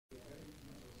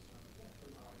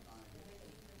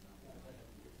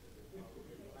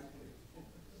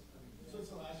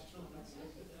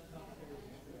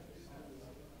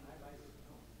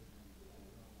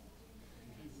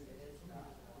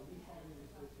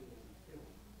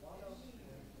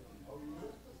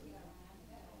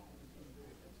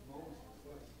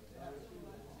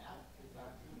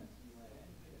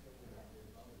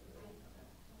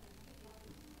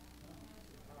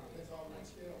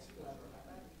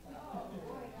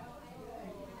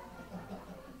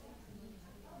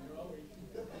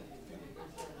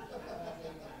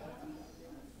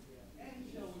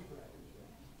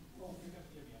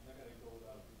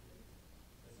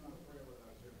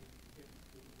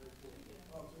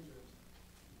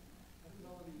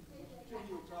what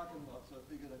you were talking about, so I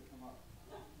figured I'd come up.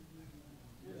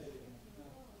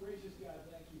 Gracious God,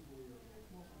 thank you for your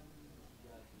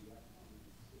God, the opportunity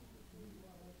to sing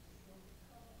before you.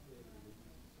 Pray that we be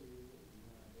sincere, that we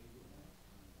want to make it.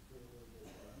 Pray, Lord, that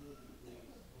you will be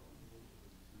pleased with all the worship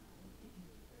of this evening.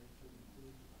 That parents will be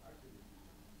pleased with the heart of the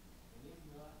people. And if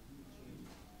not, you would change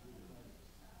us, you would cleanse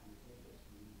us, you would make us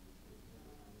new, you would take care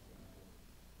of us.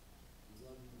 We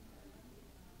love you and thank you.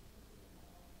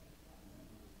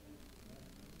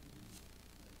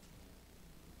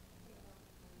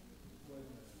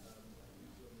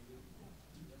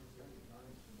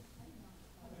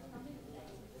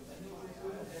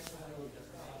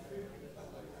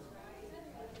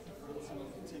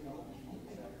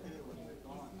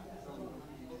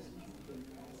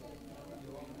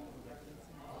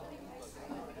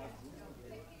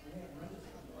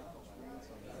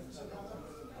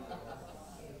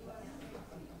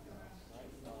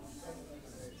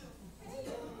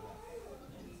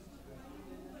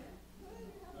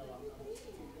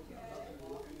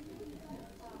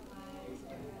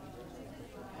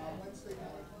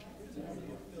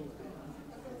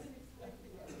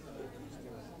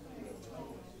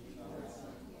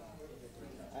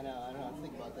 I know,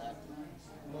 think about that.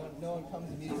 No one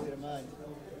comes immediately to mind.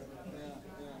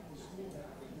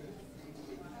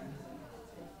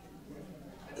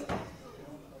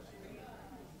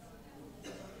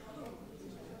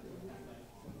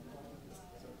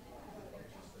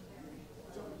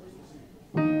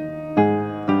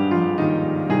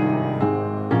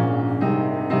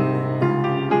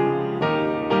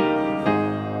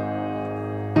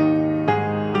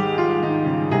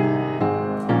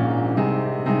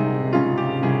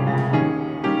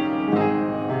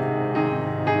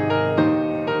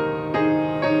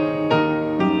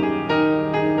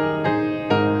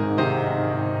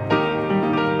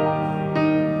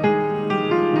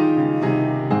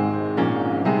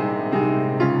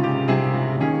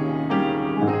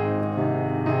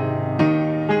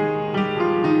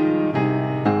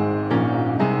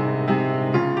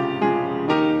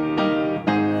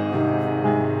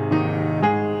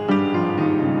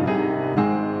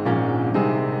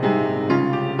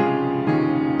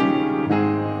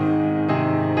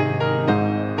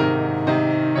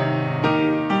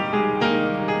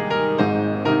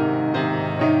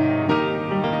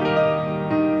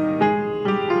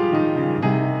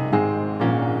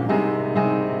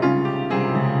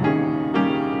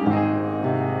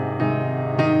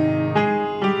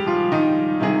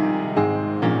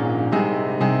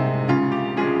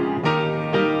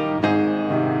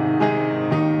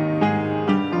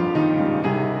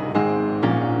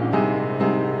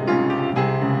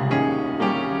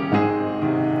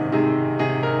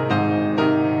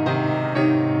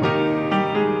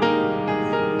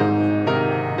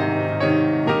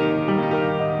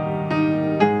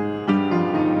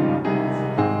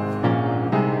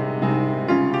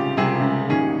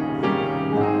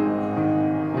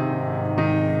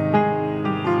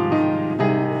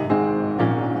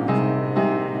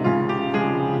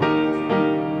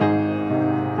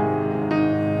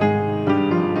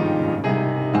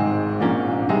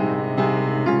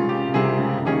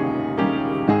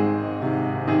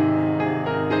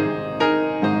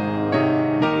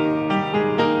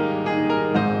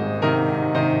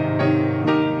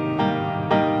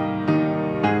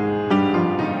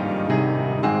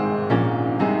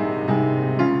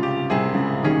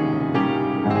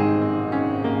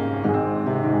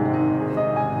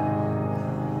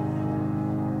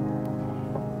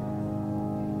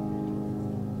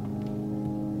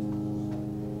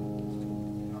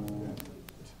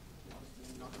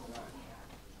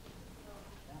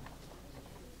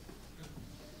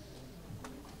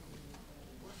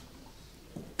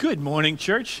 Good morning,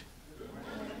 church.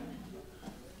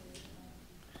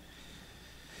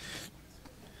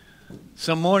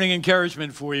 Some morning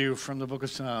encouragement for you from the book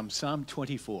of Psalms, Psalm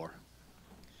 24.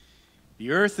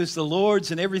 The earth is the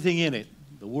Lord's and everything in it,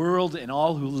 the world and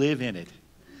all who live in it.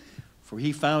 For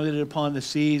he founded it upon the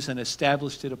seas and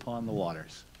established it upon the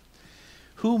waters.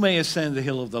 Who may ascend the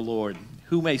hill of the Lord?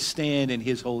 Who may stand in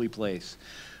his holy place?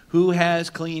 Who has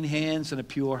clean hands and a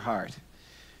pure heart?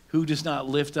 Who does not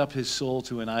lift up his soul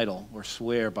to an idol or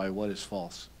swear by what is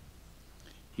false?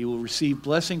 He will receive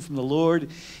blessing from the Lord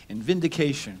and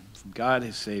vindication from God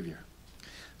his Savior.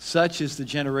 Such is the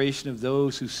generation of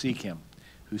those who seek him,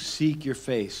 who seek your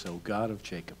face, O God of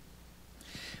Jacob.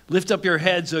 Lift up your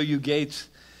heads, O you gates.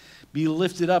 Be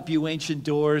lifted up, you ancient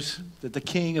doors, that the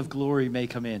King of glory may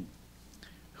come in.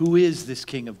 Who is this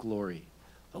King of glory?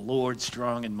 The Lord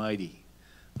strong and mighty,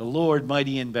 the Lord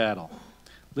mighty in battle.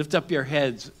 Lift up your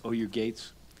heads, O your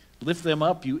gates. Lift them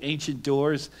up, you ancient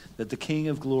doors, that the King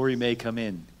of glory may come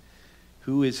in.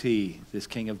 Who is he, this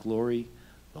King of glory?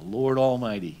 The Lord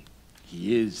Almighty.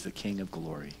 He is the King of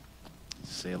glory.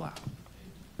 Selah.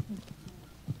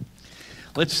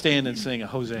 Let's stand and sing a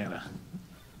Hosanna.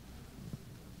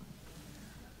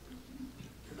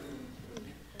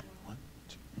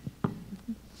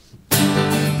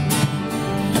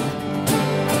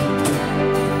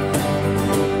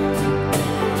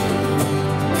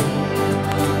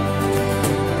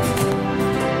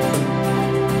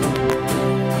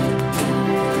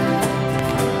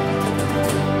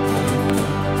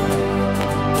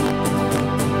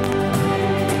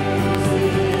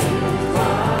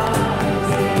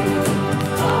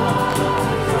 Rising,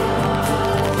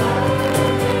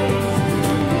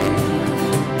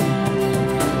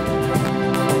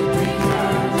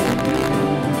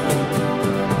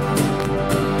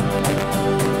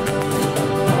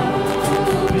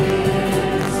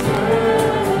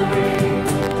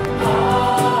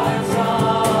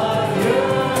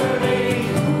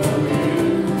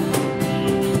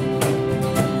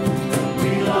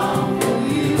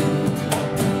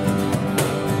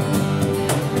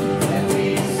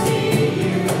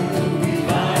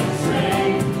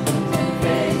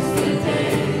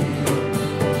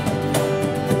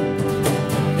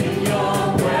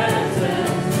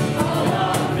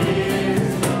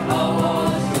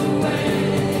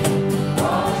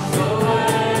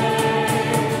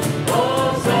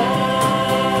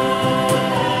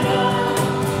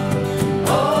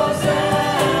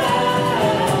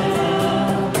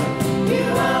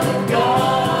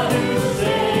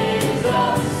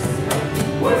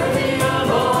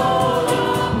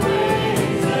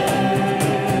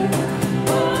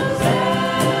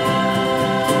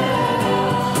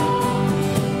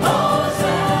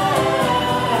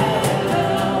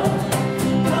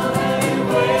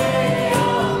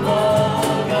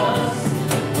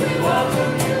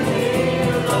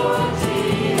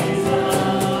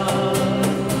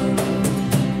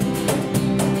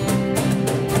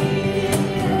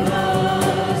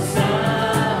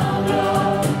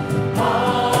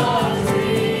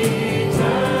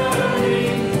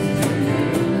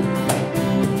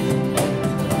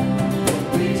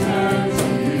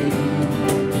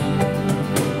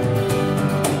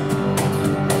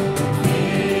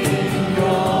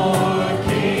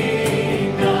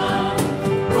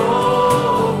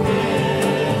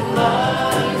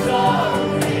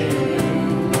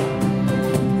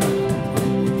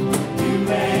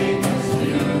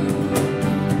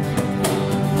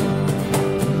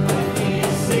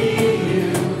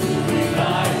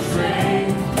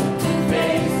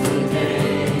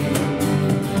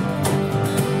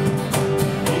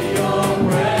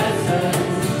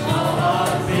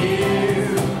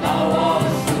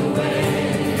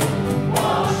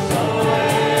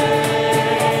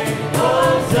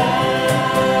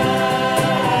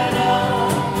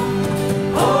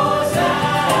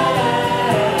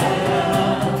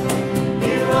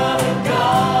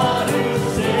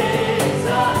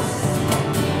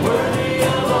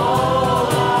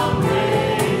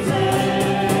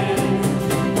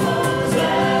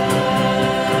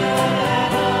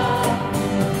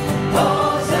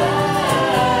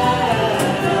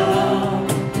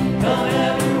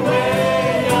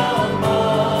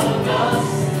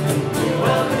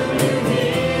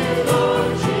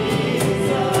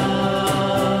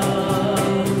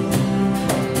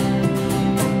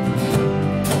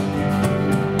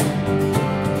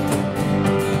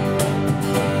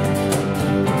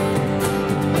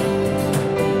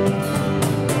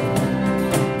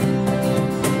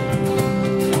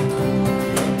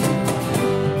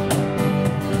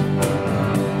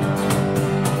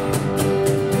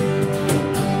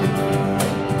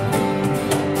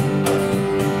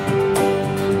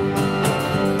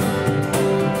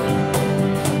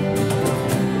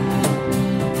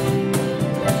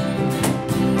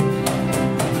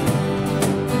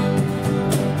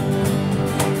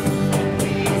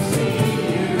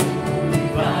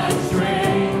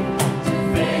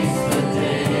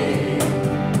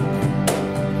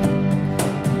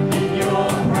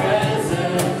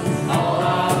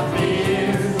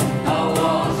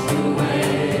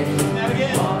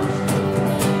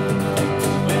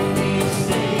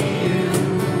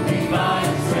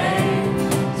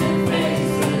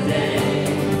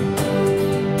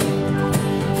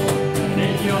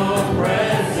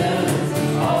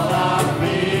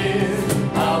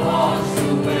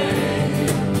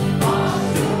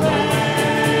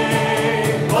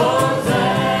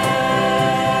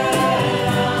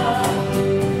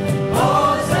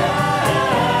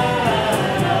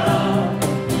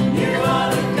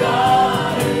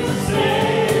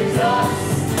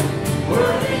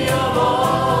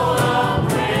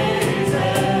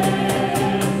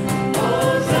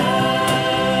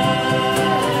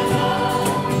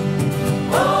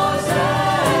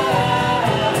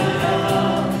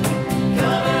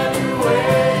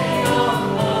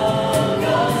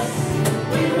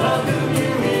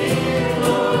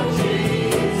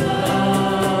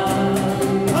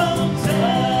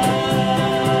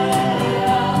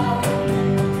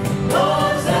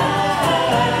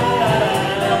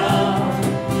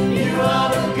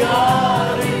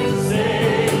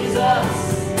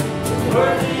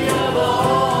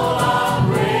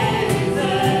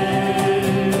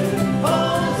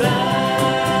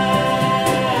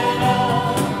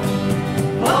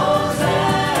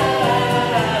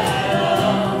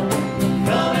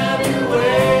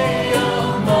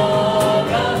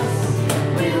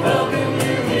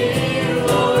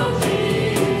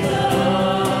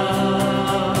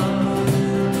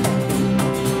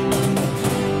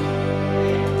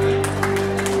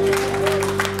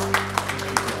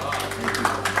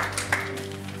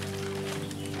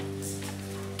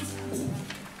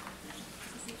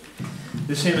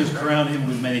 This hymn is Crown Him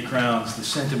with Many Crowns. The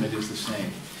sentiment is the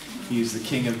same. He is the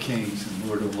King of Kings and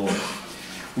Lord of Lords.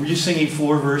 We're just singing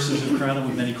 4 verses of Crown Him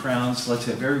with Many Crowns. Let's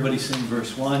have everybody sing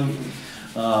verse 1.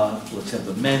 Let's have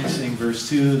the men sing verse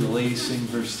 2, the ladies sing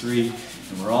verse 3,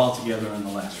 and we're all together on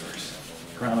the last verse.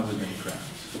 Crown Him with Many Crowns.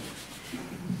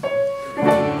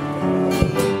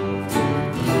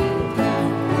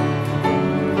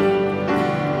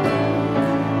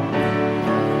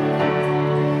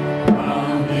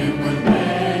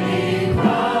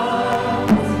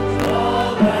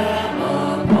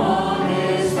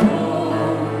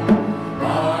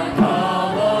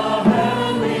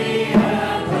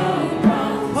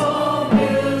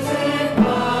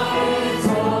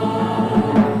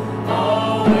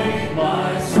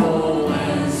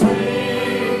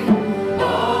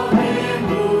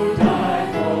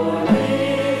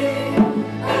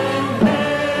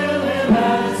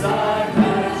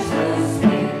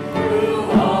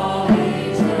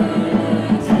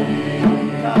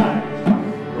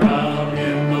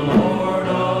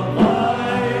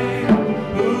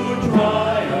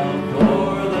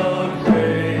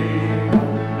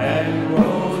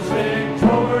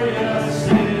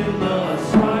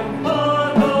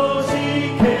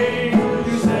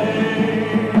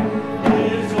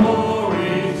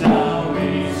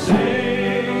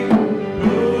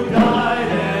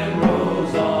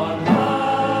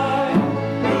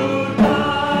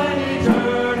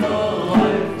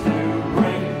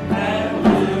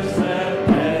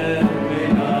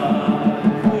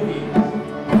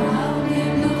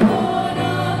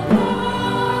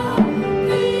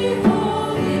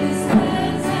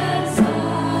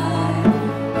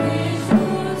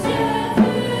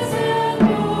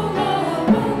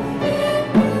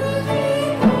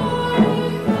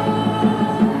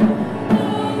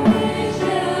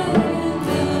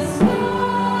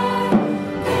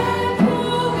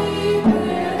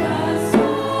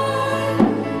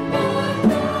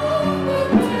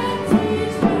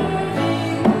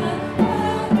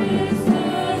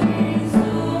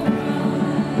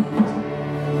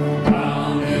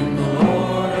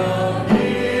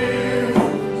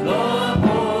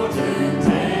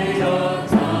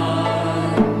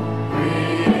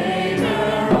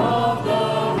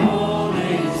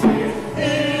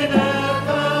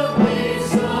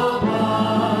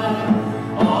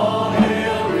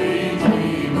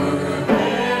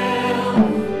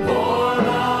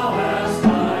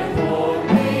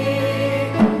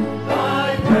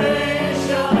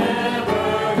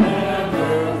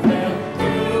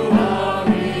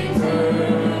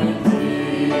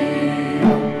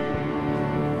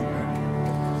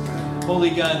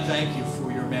 Holy God, thank you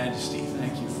for your majesty.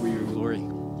 Thank you for your glory.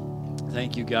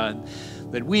 Thank you, God,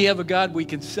 that we have a God we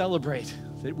can celebrate,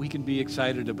 that we can be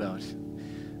excited about.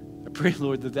 I pray,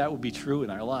 Lord, that that will be true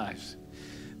in our lives,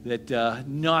 that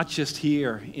not just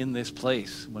here in this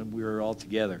place when we're all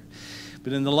together,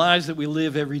 but in the lives that we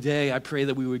live every day. I pray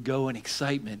that we would go in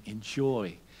excitement, in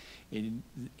joy, in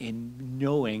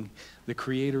knowing the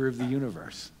creator of the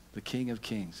universe, the King of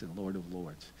Kings and Lord of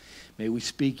Lords. May we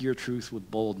speak your truth with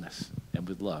boldness and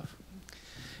with love.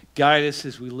 Guide us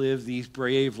as we live these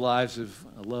brave lives of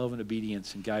love and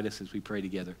obedience, and guide us as we pray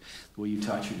together the way you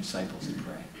taught your disciples to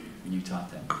pray when you taught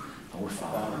them. Our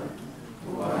Father,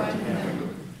 who art in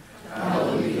heaven,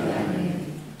 hallowed be thy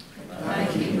name. Thy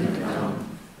kingdom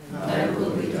come, thy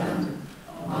will be done,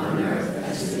 on earth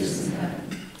as it is in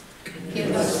heaven.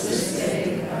 Give us this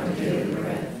day our daily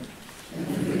bread, and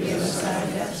forgive us our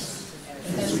debts,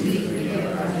 as we forgive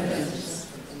our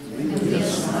debtors. And lead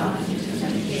us not into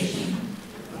temptation,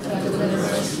 but deliver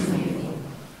us from evil.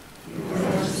 For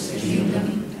yours is the kingdom,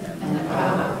 and the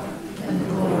power, and the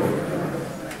glory forever.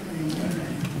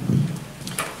 Amen.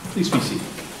 Please be seated.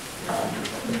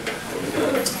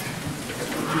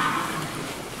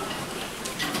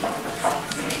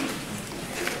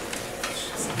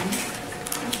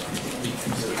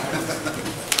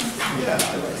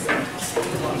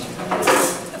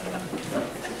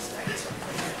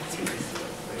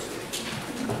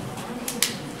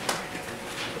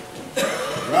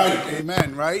 Right,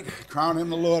 amen, right? Crown him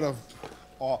the Lord of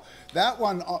all. That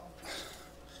one,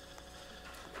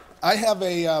 I have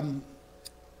a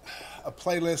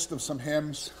playlist of some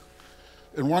hymns,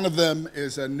 and one of them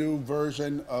is a new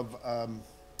version of,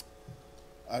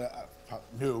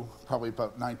 new, probably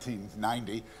about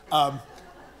 1990.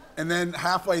 And then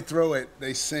halfway through it,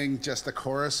 they sing just a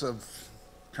chorus of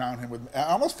Crown Him with, I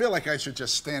almost feel like I should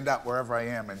just stand up wherever I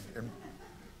am and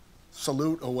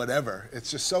salute or whatever.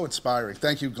 It's just so inspiring.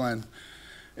 Thank you, Glenn,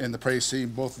 and the praise team.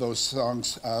 Both of those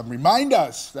songs remind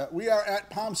us that we are at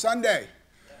Palm Sunday.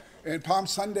 And Palm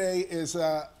Sunday is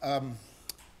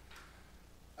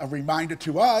a reminder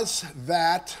to us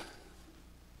that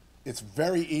it's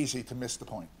very easy to miss the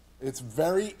point. It's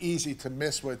very easy to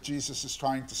miss what Jesus is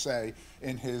trying to say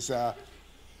in his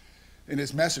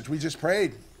message. We just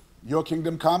prayed, your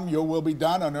kingdom come, your will be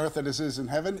done on earth as it is in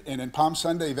heaven. And in Palm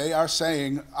Sunday, they are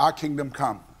saying, our kingdom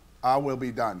come, our will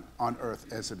be done on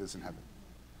earth as it is in heaven.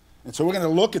 And so we're going to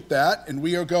look at that, and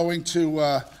we are going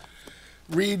to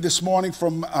read this morning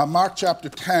from Mark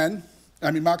chapter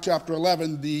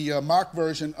 11, the Mark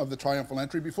version of the triumphal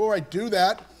entry. Before I do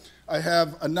that, I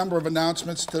have a number of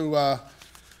announcements to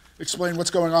explain what's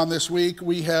going on this week.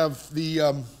 We have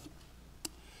the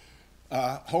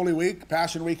Holy Week,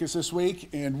 Passion Week is this week,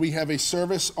 and we have a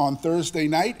service on Thursday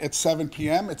night at 7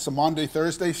 p.m. It's a Maundy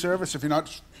Thursday service. If you're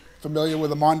not familiar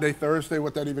with a Maundy Thursday,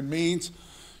 what that even means,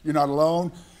 you're not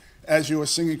alone. As you were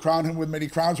singing Crown Him with Many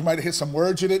Crowns, you might have hit some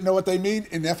words you didn't know what they mean.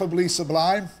 Ineffably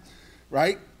sublime,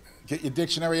 right? Get your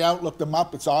dictionary out, look them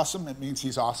up. It's awesome. It means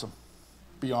he's awesome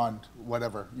beyond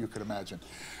whatever you could imagine.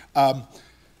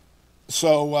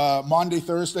 So Maundy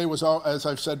Thursday was, as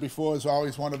I've said before, is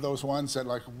always one of those ones that,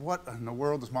 like, what in the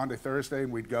world is Maundy Thursday?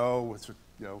 And we'd go, as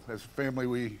a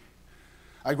family,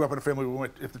 I grew up in a family, we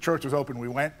went, if the church was open, we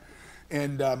went.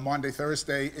 And Maundy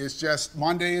Thursday is just,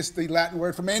 Maundy is the Latin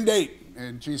word for mandate.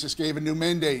 And Jesus gave a new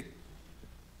mandate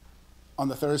on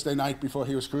the Thursday night before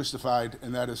he was crucified,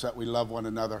 and that is that we love one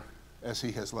another as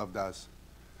he has loved us.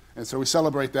 And so we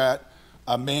celebrate that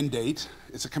mandate.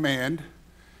 It's a command.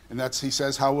 And that's, he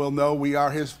says, how we'll know we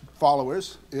are his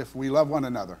followers if we love one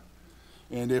another.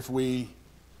 And if we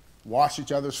wash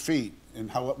each other's feet, and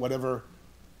whatever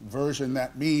version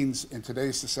that means in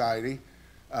today's society,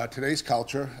 today's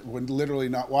culture, when literally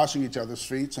not washing each other's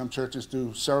feet. Some churches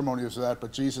do ceremonies of that,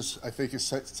 but Jesus, I think,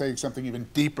 is saying something even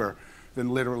deeper than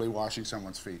literally washing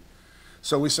someone's feet.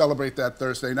 So we celebrate that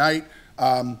Thursday night.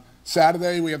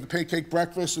 Saturday, we have the pancake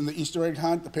breakfast and the Easter egg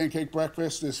hunt. The pancake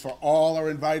breakfast is for all are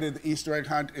invited. The Easter egg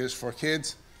hunt is for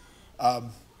kids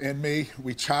and me.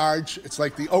 We charge. It's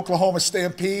like the Oklahoma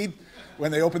Stampede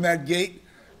when they open that gate.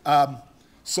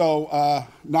 So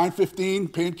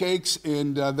 9:15 pancakes,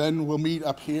 and then we'll meet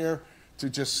up here to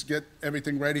just get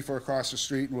everything ready for across the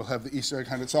street, and we'll have the Easter egg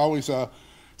hunt. It's always a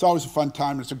fun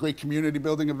time. It's a great community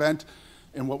building event,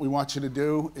 and what we want you to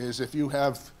do is, if you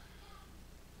have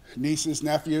nieces,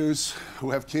 nephews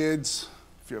who have kids,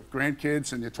 if you have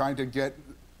grandkids, and you're trying to get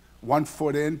one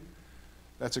foot in,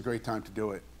 that's a great time to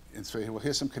do it. And so we'll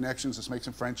hear some connections. Let's make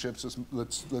some friendships.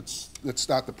 Let's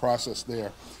start the process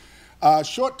there.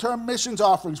 Short-term missions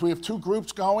offerings. We have two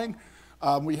groups going.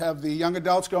 We have the young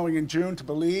adults going in June to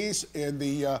Belize, and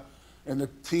the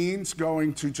teens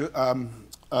going to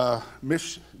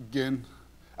Michigan.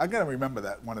 I'm going to remember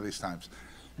that one of these times.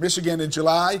 Michigan in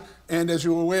July. And as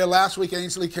you were aware, last week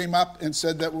Ainsley came up and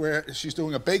said that she's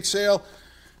doing a bake sale,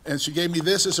 and she gave me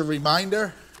this as a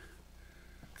reminder.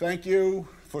 Thank you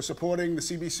for supporting the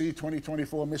CBC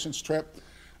 2024 missions trip.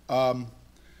 The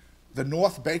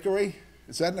North Bakery.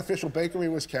 Is that an official bakery?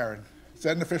 Where's Karen? Is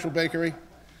that an official bakery?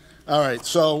 All right,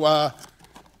 so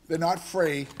they're not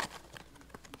free.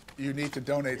 You need to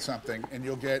donate something, and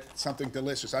you'll get something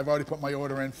delicious. I've already put my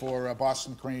order in for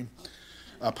Boston cream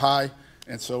pie,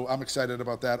 and so I'm excited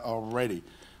about that already.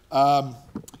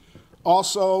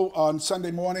 Also, on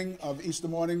Sunday morning of Easter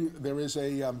morning, there is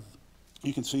a,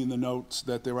 you can see in the notes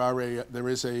that there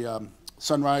is a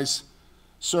sunrise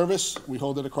service. We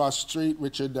hold it across the street.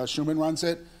 Richard Schumann runs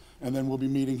it. And then we'll be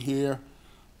meeting here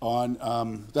on,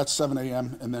 that's 7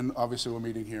 a.m., and then obviously we're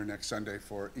meeting here next Sunday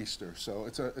for Easter. So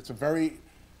it's a very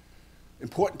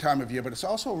important time of year, but it's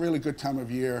also a really good time of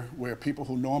year where people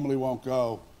who normally won't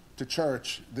go to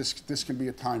church, this can be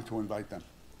a time to invite them.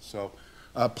 So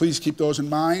please keep those in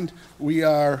mind. We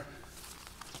are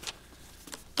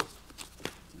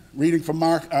reading from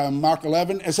Mark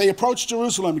 11. As they approached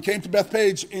Jerusalem and came to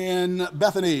Bethphage in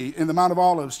Bethany in the Mount of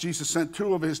Olives, Jesus sent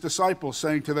two of his disciples,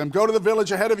 saying to them, go to the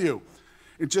village ahead of you,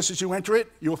 and just as you enter it,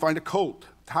 you will find a colt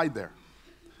tied there,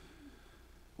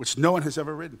 which no one has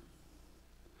ever ridden.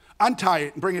 Untie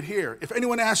it and bring it here. If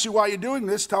anyone asks you why you're doing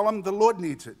this, tell them the Lord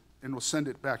needs it, and will send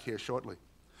it back here shortly.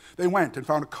 They went and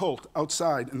found a colt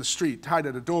outside in the street, tied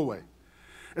at a doorway.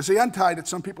 As they untied it,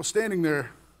 some people standing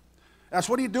there asked,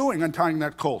 what are you doing untying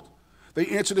that colt? They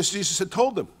answered as Jesus had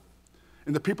told them,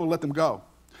 and the people let them go.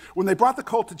 When they brought the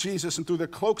colt to Jesus and threw their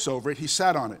cloaks over it, he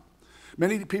sat on it.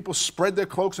 Many people spread their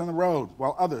cloaks on the road,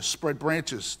 while others spread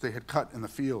branches they had cut in the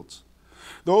fields.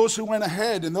 Those who went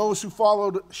ahead and those who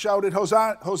followed shouted,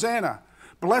 Hosanna!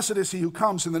 Blessed is he who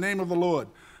comes in the name of the Lord.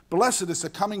 Blessed is the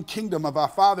coming kingdom of our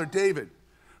father David.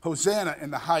 Hosanna in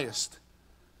the highest.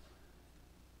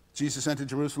 Jesus entered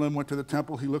Jerusalem, went to the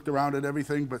temple. He looked around at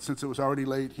everything, but since it was already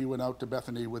late, he went out to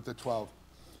Bethany with the 12.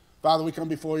 Father, we come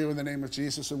before you in the name of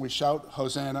Jesus, and we shout,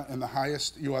 Hosanna in the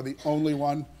highest. You are the only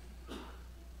one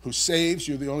who saves.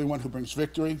 You're the only one who brings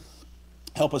victory.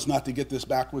 Help us not to get this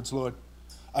backwards, Lord.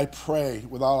 I pray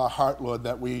with all our heart, Lord,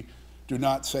 that we do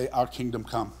not say, our kingdom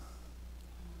come.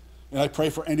 And I pray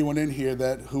for anyone in here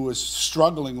who is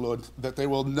struggling, Lord, that they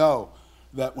will know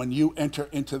that when you enter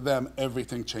into them,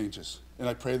 everything changes. And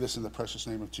I pray this in the precious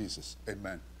name of Jesus.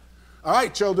 Amen. All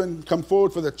right, children, come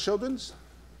forward for the children's.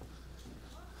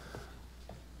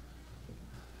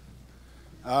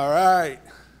 All right.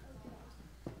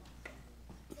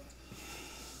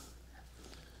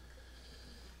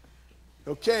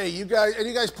 Okay, any of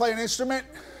you guys play an instrument?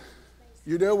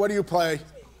 You do? What do you play?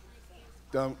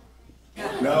 Don't.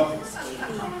 No?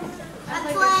 I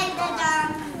play the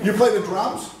drums. You play the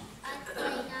drums? I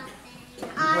play nothing. You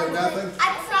play nothing? I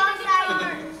promise I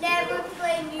will never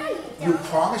play music. You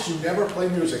promise you never play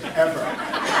music, ever?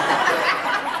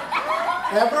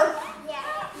 Ever?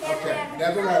 Yeah. Okay,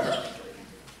 never ever.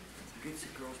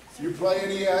 You play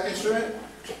any instrument?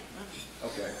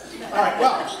 Okay. All right,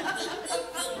 well,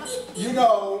 you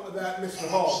know that Mr.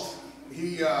 Holt,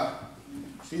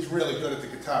 he's really good at the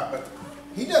guitar, but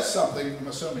he does something, I'm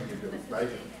assuming you do, right?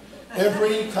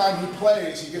 Every time he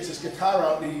plays, he gets his guitar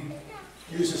out and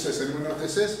he uses this. Anyone know what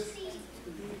this is?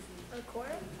 A chord?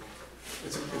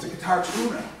 It's a guitar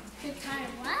tuner. Guitar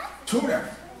what? Tuner.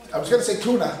 I was going to say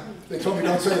tuna. They told me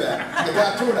don't say that.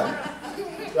 Guitar tuner,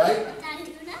 right?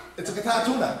 Tuna? It's a guitar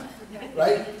tuner,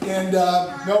 right? And,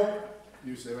 no,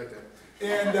 you stay right there.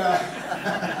 And,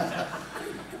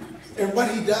 and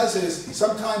what he does is,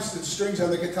 sometimes the strings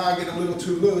on the guitar get a little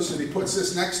too loose, and he puts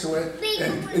this next to it,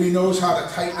 and he knows how to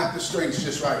tighten up the strings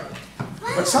just right.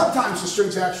 But sometimes the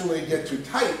strings actually get too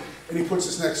tight, and he puts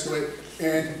this next to it,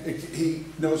 and he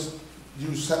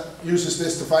uses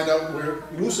this to find out where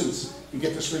it loosens and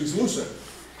get the strings looser.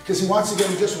 Because he wants to get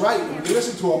them just right. And when you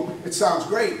listen to him, it sounds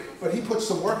great, but he puts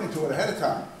some work into it ahead of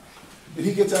time. And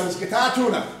he gets out his guitar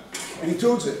tuner, and he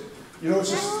tunes it. You know,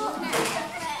 it's just...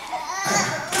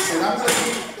 And I'm going to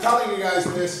keep telling you guys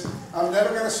this. I'm never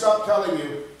going to stop telling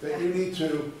you that you need to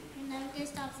You're never going to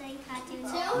stop saying cartoons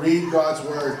too? read God's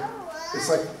Word. It's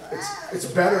like, it's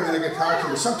better than a guitar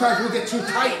tuner. Sometimes we get too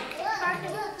tight.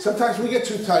 Sometimes we get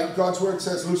too tight. God's Word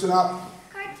says, loosen up.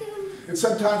 And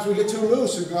sometimes we get too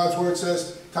loose, and God's Word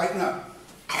says, tighten up.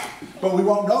 But we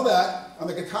won't know that on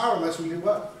the guitar unless we do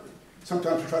what?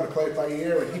 Sometimes we try to play it by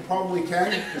ear, and he probably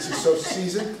can, because he's so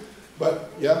seasoned.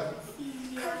 But, yeah?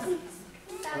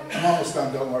 I'm almost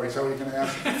done, don't worry. Is that what you're going to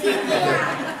ask?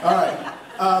 Okay. All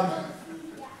right.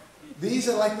 These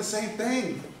are like the same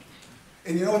thing.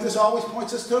 And you know what this always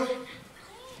points us to?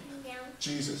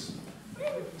 Jesus.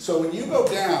 So when you go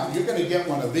down, you're going to get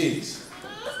one of these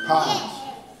palms.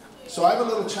 So I have a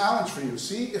little challenge for you.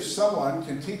 See if someone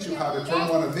can teach you how to turn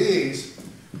one of these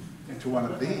into one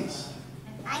of these.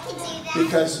 I can do that.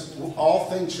 Because all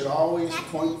things should always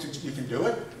point to, you can do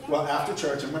it? Well, after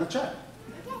church, I'm going to check.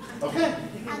 Okay.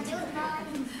 I'll do it,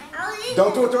 Mom. I'll do it.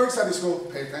 Don't do it during Sunday school.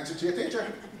 Pay attention to your teacher.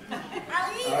 I'll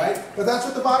do All it. right? But that's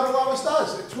what the Bible always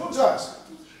does. It tunes us.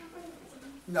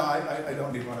 No, I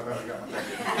don't need one. I've ever got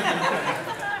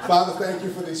one. Father, thank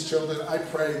you for these children. I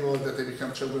pray, Lord, that they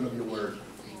become children of your word.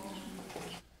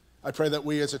 I pray that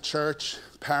we as a church,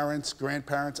 parents,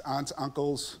 grandparents, aunts,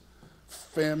 uncles,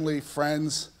 family,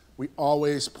 friends, we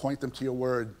always point them to your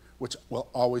word, which will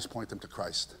always point them to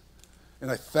Christ. And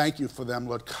I thank you for them,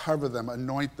 Lord. Cover them,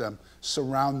 anoint them,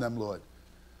 surround them, Lord.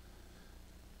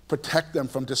 Protect them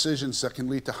from decisions that can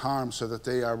lead to harm so that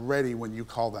they are ready when you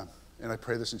call them. And I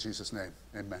pray this in Jesus' name.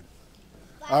 Amen.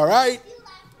 All right.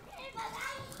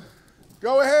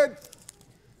 Go ahead.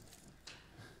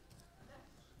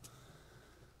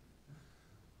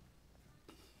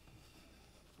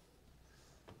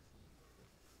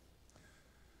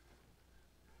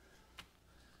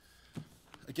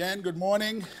 Again, good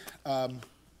morning. I'm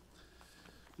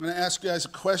going to ask you guys a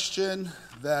question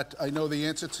that I know the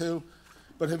answer to,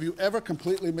 but have you ever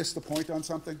completely missed the point on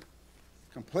something?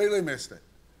 Completely missed it.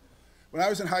 When I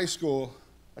was in high school,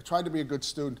 I tried to be a good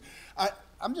student.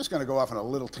 I'm just going to go off on a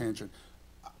little tangent.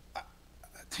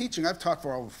 Teaching, I've taught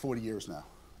for over 40 years now.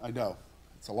 I know.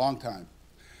 It's a long time.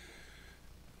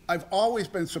 I've always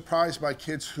been surprised by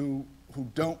kids who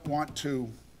don't want to,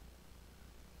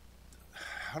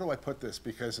 how do I put this,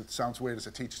 because it sounds weird as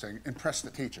a teacher saying, impress the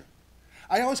teacher.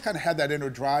 I always kind of had that inner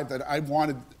drive that I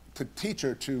wanted the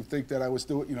teacher to think that I was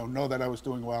doing, know that I was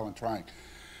doing well and trying.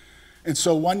 And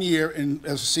so one year,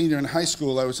 as a senior in high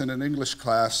school, I was in an English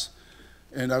class,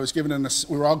 And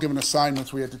we were all given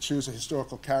assignments. We had to choose a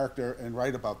historical character and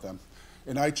write about them.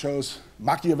 And I chose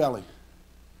Machiavelli.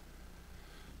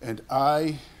 And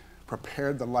I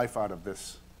prepared the life out of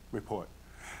this report.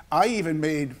 I even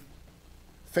made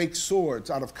fake swords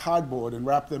out of cardboard and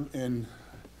wrapped them in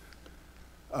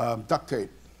duct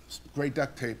tape, gray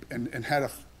duct tape, and had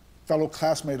a fellow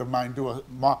classmate of mine do a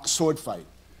mock sword fight.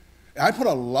 And I put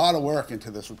a lot of work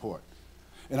into this report,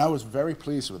 and I was very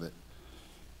pleased with it.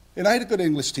 And I had a good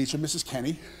English teacher, Mrs.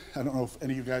 Kenny. I don't know if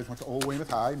any of you guys went to Old Weymouth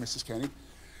High, Mrs. Kenny.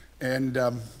 And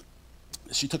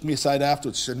she took me aside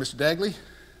afterwards. She said, Mr. Dagley,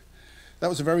 that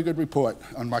was a very good report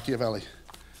on Machiavelli,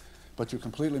 but you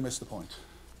completely missed the point.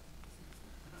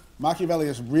 Machiavelli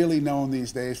is really known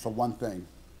these days for one thing,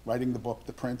 writing the book,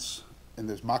 The Prince, and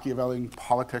there's Machiavellian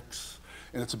politics,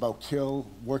 and it's about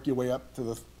work your way up to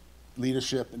the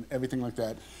leadership and everything like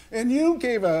that. And you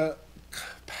gave a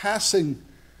passing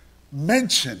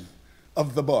mention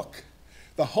of the book.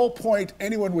 The whole point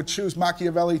anyone would choose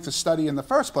Machiavelli to study in the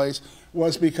first place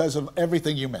was because of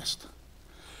everything you missed.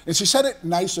 And she said it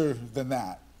nicer than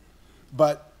that,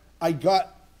 but I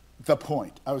got the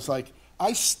point. I was like,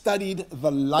 I studied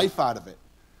the life out of it.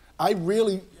 I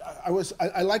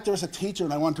liked her as a teacher,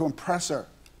 and I wanted to impress her.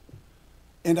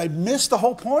 And I missed the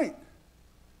whole point.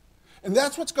 And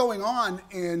that's what's going on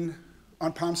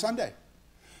on Palm Sunday.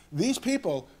 These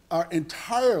people are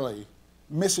entirely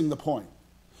missing the point.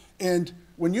 And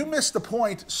when you miss the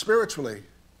point spiritually,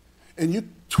 and you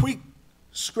tweak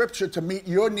Scripture to meet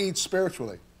your needs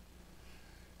spiritually,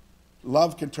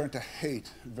 love can turn to hate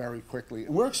very quickly.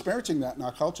 And we're experiencing that in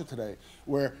our culture today,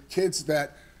 where kids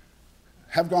that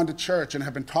have gone to church and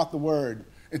have been taught the Word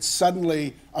and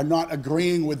suddenly are not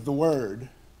agreeing with the Word,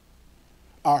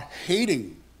 are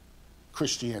hating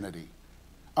Christianity,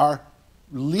 are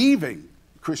leaving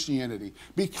Christianity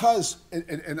because,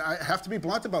 and I have to be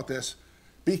blunt about this,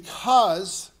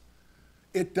 because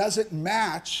it doesn't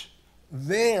match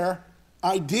their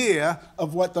idea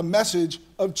of what the message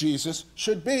of Jesus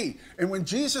should be. And when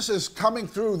Jesus is coming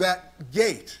through that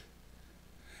gate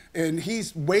and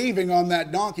he's waving on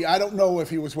that donkey, I don't know if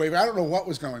he was waving, I don't know what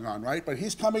was going on, right? But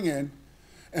he's coming in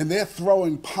and they're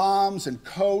throwing palms and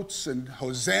coats and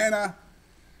Hosanna,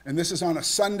 and this is on a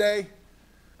Sunday.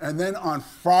 And then on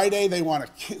Friday, they want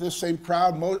to kill this same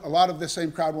crowd. A lot of this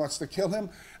same crowd wants to kill him.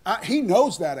 He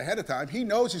knows that ahead of time. He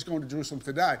knows he's going to Jerusalem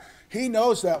to die. He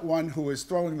knows that one who is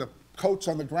throwing the coats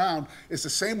on the ground is the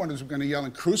same one who's going to yell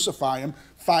and crucify him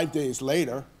 5 days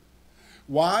later.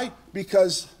 Why?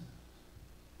 Because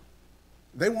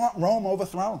they want Rome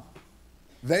overthrown.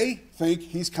 They think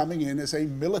he's coming in as a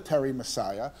military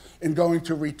Messiah and going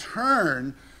to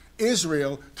return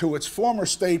Israel to its former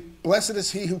state. Blessed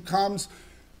is he who comes.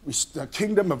 The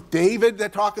kingdom of David they're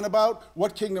talking about.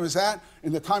 What kingdom is that?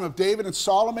 In the time of David and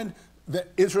Solomon,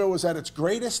 Israel was at its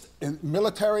greatest in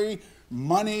military,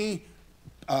 money,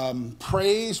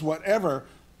 praise, whatever,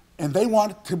 and they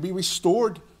want to be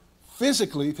restored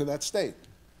physically to that state.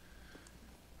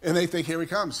 And they think, here he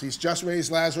comes. He's just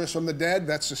raised Lazarus from the dead.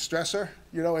 That's the stressor.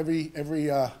 You know, every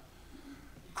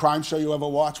crime show you ever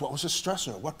watch, what was the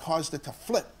stressor? What caused it to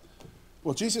flip?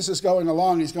 Well, Jesus is going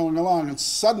along, he's going along, and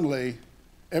suddenly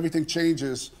everything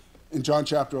changes in John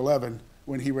chapter 11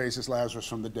 when he raises Lazarus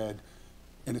from the dead.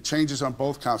 And it changes on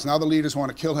both counts. Now the leaders want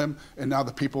to kill him, and now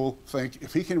the people think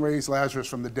if he can raise Lazarus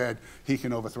from the dead, he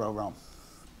can overthrow Rome.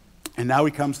 And now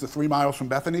he comes to 3 miles from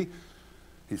Bethany.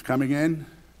 He's coming in,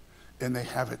 and they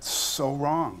have it so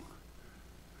wrong.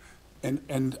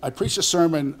 And I preached a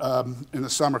sermon in the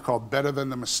summer called Better Than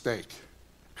the Mistake,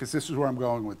 because this is where I'm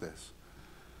going with this.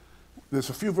 There's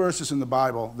a few verses in the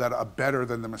Bible that are better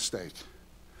than the mistake.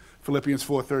 Philippians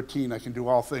 4:13, I can do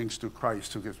all things through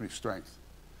Christ who gives me strength.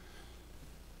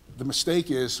 The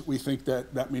mistake is we think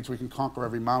that means we can conquer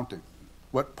every mountain.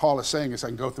 What Paul is saying is I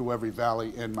can go through every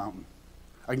valley and mountain.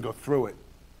 I can go through it.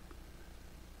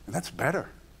 And that's better.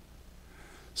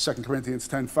 2 Corinthians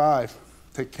 10:5,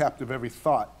 take captive every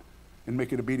thought and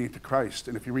make it obedient to Christ.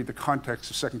 And if you read the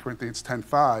context of 2 Corinthians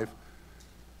 10:5,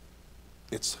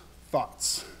 it's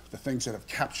thoughts, the things that have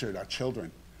captured our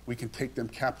children. We can take them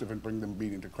captive and bring them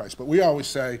obedient to Christ. But we always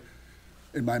say,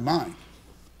 in my mind.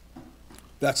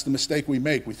 That's the mistake we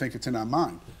make. We think it's in our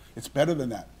mind. It's better than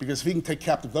that. Because if he can take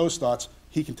captive those thoughts,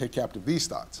 he can take captive these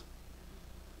thoughts.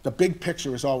 The big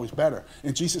picture is always better.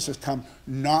 And Jesus has come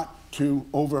not to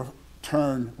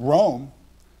overturn Rome.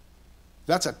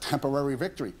 That's a temporary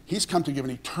victory. He's come to give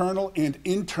an eternal and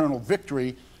internal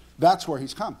victory. That's where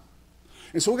he's come.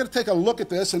 And so we're going to take a look at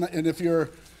this. And if you're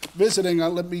visiting,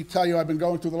 let me tell you, I've been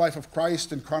going through the life of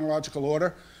Christ in chronological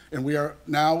order. And we are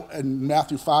now in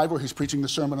Matthew 5, where he's preaching the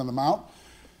Sermon on the Mount.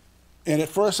 And at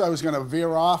first I was going to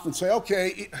veer off and say,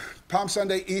 okay, Palm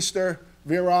Sunday, Easter,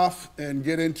 veer off and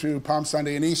get into Palm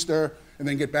Sunday and Easter, and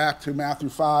then get back to Matthew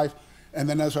 5. And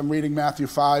then as I'm reading Matthew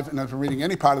 5, and as I'm reading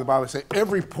any part of the Bible, I say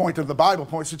every point of the Bible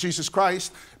points to Jesus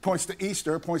Christ, points to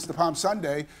Easter, points to Palm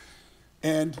Sunday,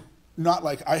 and not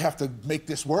like I have to make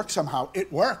this work somehow.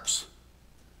 It works.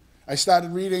 I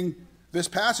started reading this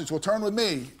passage. Well, turn with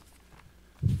me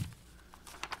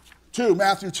to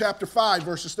Matthew chapter 5,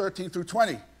 verses 13 through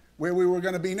 20, where we were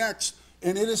going to be next.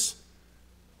 And it is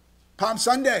Palm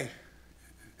Sunday.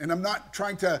 And I'm not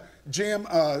trying to jam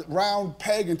a round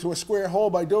peg into a square hole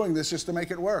by doing this just to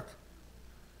make it work.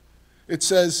 It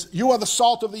says, you are the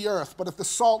salt of the earth, but if the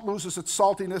salt loses its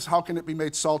saltiness, how can it be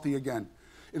made salty again?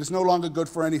 It is no longer good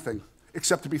for anything,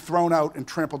 except to be thrown out and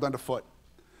trampled underfoot.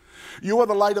 You are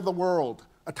the light of the world.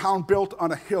 A town built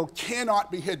on a hill cannot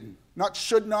be hidden. Not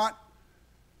should not,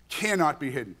 cannot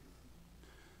be hidden.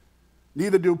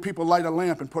 Neither do people light a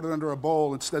lamp and put it under a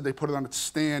bowl. Instead, they put it on its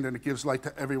stand, and it gives light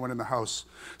to everyone in the house.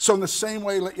 So in the same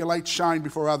way, let your light shine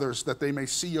before others, that they may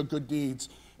see your good deeds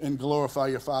and glorify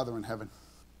your Father in heaven.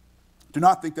 Do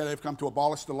not think that I have come to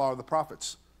abolish the law of the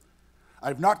prophets. I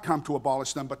have not come to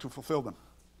abolish them, but to fulfill them.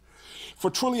 For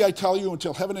truly I tell you,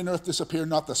 until heaven and earth disappear,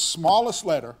 not the smallest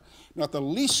letter, not the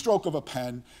least stroke of a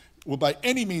pen, will by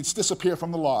any means disappear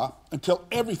from the law until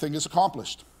everything is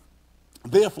accomplished.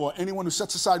 Therefore, anyone who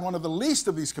sets aside one of the least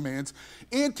of these commands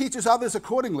and teaches others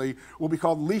accordingly will be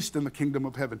called least in the kingdom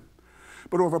of heaven.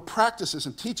 But whoever practices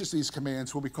and teaches these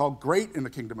commands will be called great in the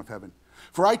kingdom of heaven.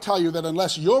 For I tell you that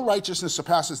unless your righteousness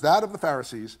surpasses that of the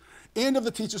Pharisees and of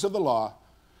the teachers of the law,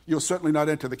 you'll certainly not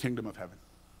enter the kingdom of heaven.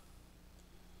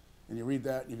 And you read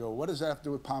that and you go, what does that have to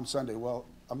do with Palm Sunday? Well,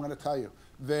 I'm going to tell you,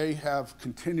 they have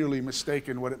continually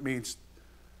mistaken what it means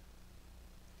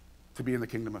to be in the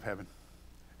kingdom of heaven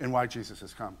and why Jesus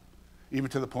has come. Even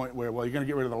to the point where, well, you're going to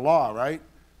get rid of the law, right?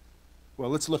 Well,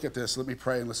 let's look at this. Let me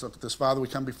pray and let's look at this. Father, we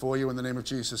come before you in the name of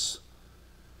Jesus.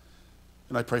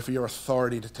 And I pray for your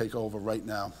authority to take over right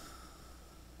now.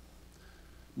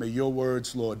 May your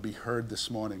words, Lord, be heard this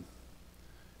morning.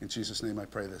 In Jesus' name I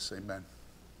pray this. Amen.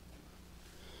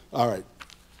 All right.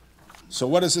 So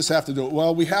what does this have to do?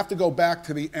 Well, we have to go back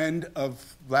to the end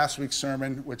of last week's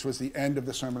sermon, which was the end of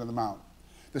the Sermon on the Mount.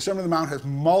 The Sermon on the Mount has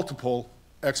multiple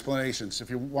explanations. If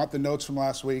you want the notes from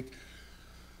last week,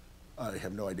 I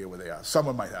have no idea where they are.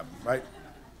 Someone might have them, right?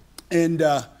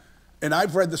 And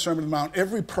I've read the Sermon on the Mount.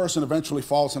 Every person eventually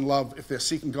falls in love. If they're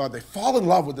seeking God, they fall in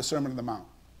love with the Sermon on the Mount.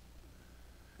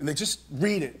 And they just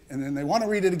read it, and then they want to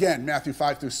read it again, Matthew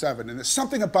 5 through 7. And there's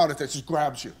something about it that just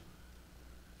grabs you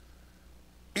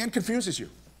and confuses you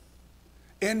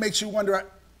and makes you wonder,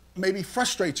 maybe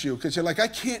frustrates you, because you're like, I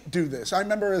can't do this. I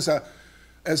remember as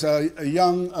a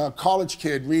young college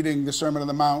kid reading the Sermon on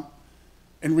the Mount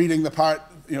and reading the part,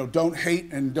 don't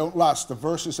hate and don't lust, the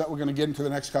verses that we're going to get into the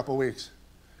next couple of weeks,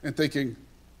 and thinking,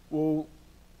 well,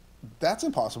 that's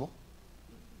impossible,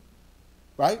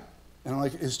 right? And I'm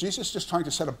like, is Jesus just trying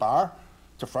to set a bar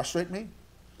to frustrate me?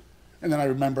 And then I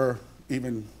remember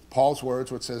even Paul's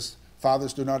words, which says,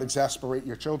 fathers, do not exasperate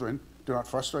your children, do not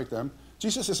frustrate them.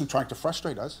 Jesus isn't trying to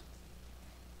frustrate us.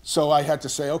 So I had to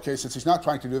say, okay, since he's not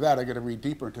trying to do that, I got to read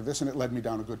deeper into this, and it led me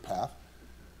down a good path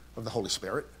of the Holy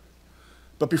Spirit.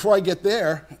 But before I get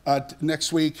there,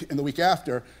 next week and the week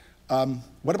after,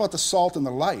 what about the salt and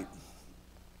the light?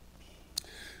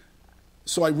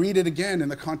 So I read it again in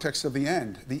the context of the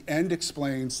end. The end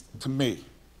explains to me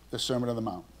the Sermon on the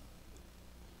Mount.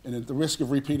 And at the risk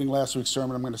of repeating last week's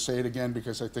sermon, I'm going to say it again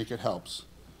because I think it helps.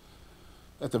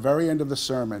 At the very end of the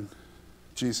sermon,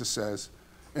 Jesus says,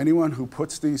 anyone who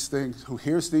puts these things, who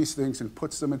hears these things and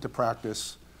puts them into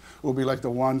practice will be like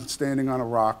the one standing on a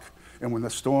rock, and when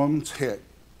the storms hit,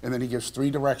 and then he gives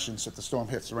 3 directions if the storm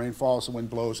hits, the rain falls, the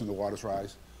wind blows, and the waters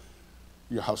rise,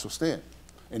 your house will stand.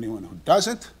 Anyone who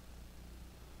doesn't,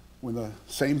 when the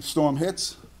same storm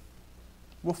hits,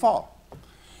 will fall.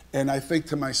 And I think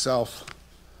to myself,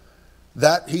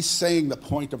 that he's saying the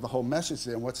point of the whole message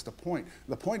there. And what's the point?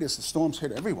 The point is the storms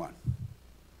hit everyone.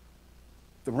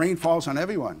 The rain falls on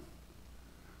everyone.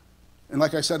 And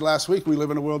like I said last week, we live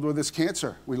in a world where there's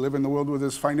cancer. We live in the world where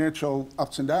there's financial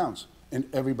ups and downs. And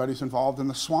everybody's involved in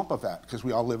the swamp of that because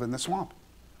we all live in the swamp.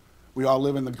 We all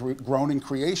live in the groaning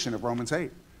creation of Romans 8.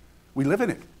 We live in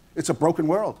it. It's a broken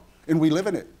world, and we live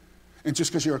in it. And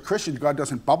just because you're a Christian, God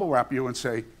doesn't bubble wrap you and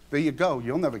say, there you go,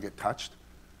 you'll never get touched.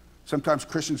 Sometimes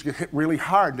Christians get hit really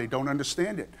hard. They don't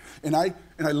understand it. And I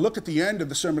look at the end of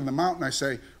the Sermon on the Mount and I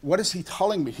say, what is he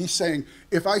telling me? He's saying,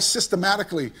 if I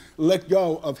systematically let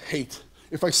go of hate,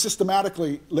 if I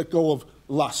systematically let go of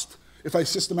lust, if I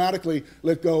systematically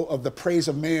let go of the praise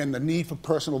of man, the need for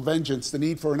personal vengeance, the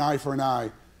need for an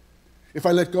eye, if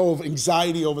I let go of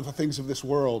anxiety over the things of this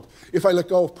world, if I let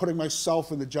go of putting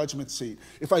myself in the judgment seat,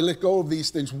 if I let go of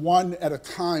these things one at a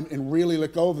time and really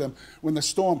let go of them, when the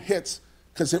storm hits,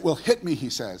 because it will hit me, he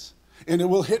says, and it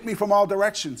will hit me from all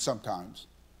directions sometimes,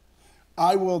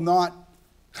 I will not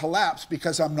collapse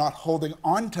because I'm not holding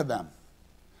on to them.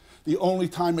 The only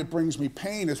time it brings me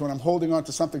pain is when I'm holding on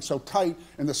to something so tight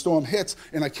and the storm hits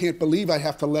and I can't believe I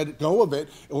have to let it go of it,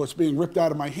 or it's being ripped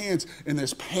out of my hands and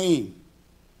there's pain.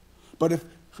 But if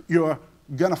you're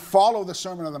going to follow the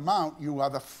Sermon on the Mount, you are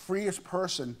the freest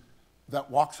person that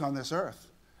walks on this earth.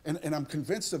 And I'm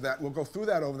convinced of that. We'll go through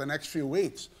that over the next few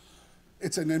weeks.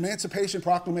 It's an emancipation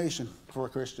proclamation for a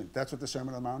Christian. That's what the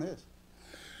Sermon on the Mount is.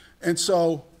 And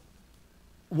so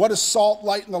what does salt,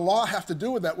 light, and the law have to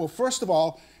do with that? Well, first of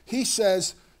all, he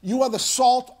says, you are the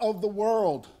salt of the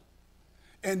world.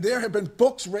 And there have been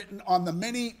books written on the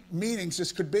many meanings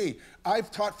this could be.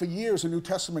 I've taught for years a New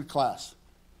Testament class.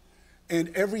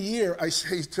 And every year I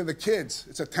say to the kids,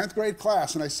 it's a 10th grade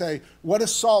class, and I say, what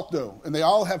does salt do? And they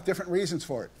all have different reasons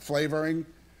for it. Flavoring.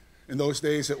 In those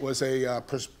days it was a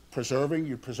preserving.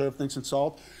 You preserve things in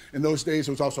salt. In those days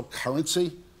it was also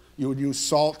currency. You would use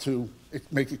salt to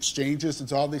make exchanges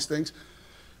and all these things.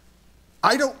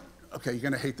 Okay, you're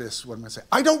going to hate this, what I'm going to say.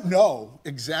 I don't know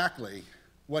exactly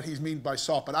what he means by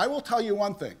salt, but I will tell you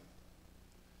one thing.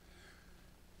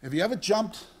 Have you ever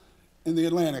jumped in the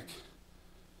Atlantic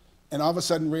and all of a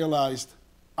sudden realized,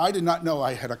 I did not know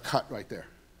I had a cut right there?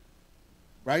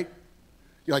 Right?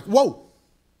 You're like, whoa,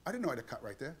 I didn't know I had a cut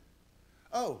right there.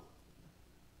 Oh,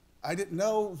 I didn't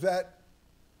know that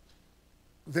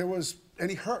there was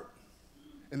any hurt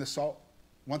in the salt.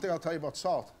 One thing I'll tell you about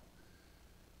salt,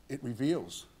 it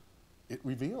reveals. It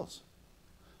reveals.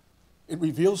 It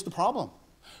reveals the problem.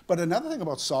 But another thing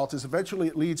about salt is eventually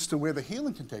it leads to where the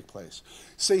healing can take place.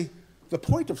 See, the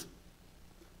point of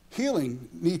healing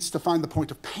needs to find the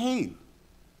point of pain,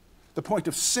 the point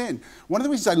of sin. One of the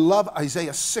reasons I love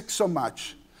Isaiah 6 so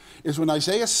much is when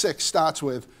Isaiah 6 starts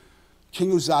with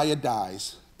King Uzziah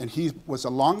dies, and he was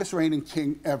the longest reigning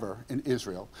king ever in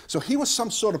Israel. So he was some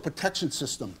sort of protection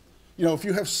system. You know, if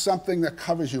you have something that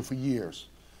covers you for years,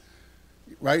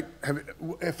 right?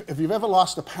 If you've ever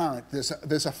lost a parent,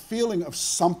 there's a feeling of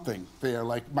something there,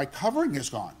 like my covering is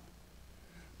gone.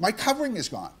 My covering is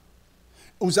gone.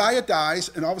 Uzziah dies,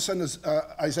 and all of a sudden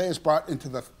Isaiah is brought into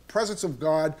the presence of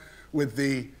God with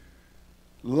the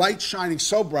light shining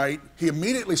so bright, he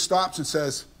immediately stops and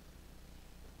says,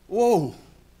 whoa,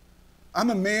 I'm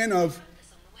a man of...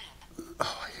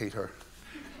 Oh, I hate her.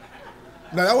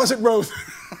 No, that wasn't Ruth.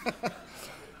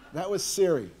 That was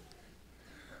Siri.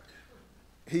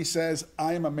 He says,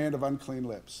 I am a man of unclean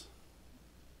lips.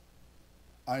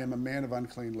 I am a man of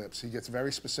unclean lips. He gets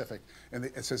very specific. And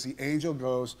it says the angel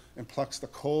goes and plucks the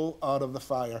coal out of the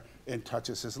fire and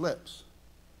touches his lips.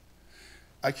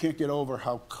 I can't get over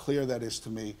how clear that is to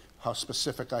me, how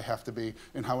specific I have to be,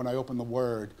 and how when I open the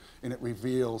Word and it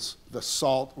reveals, the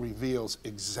salt reveals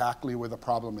exactly where the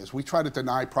problem is. We try to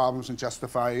deny problems and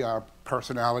justify our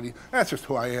personality. That's just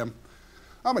who I am.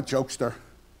 I'm a jokester.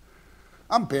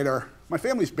 I'm bitter. My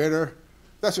family's bitter.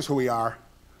 That's just who we are.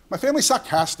 My family's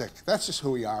sarcastic. That's just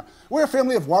who we are. We're a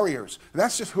family of warriors.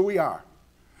 That's just who we are.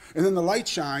 And then the light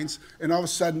shines, and all of a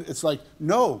sudden it's like,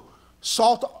 no,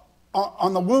 salt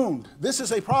on the wound. This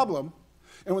is a problem.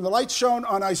 And when the light shone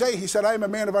on Isaiah, he said, I am a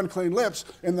man of unclean lips.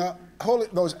 And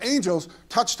those angels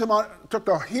touched him took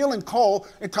the healing coal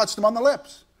and touched him on the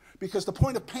lips. Because the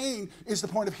point of pain is the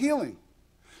point of healing.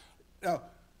 Now,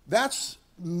 that's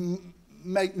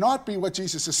may not be what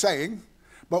Jesus is saying,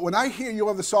 but when I hear you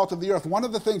are the salt of the earth, one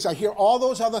of the things, I hear all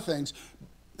those other things,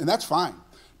 and that's fine.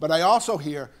 But I also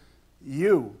hear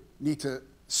you need to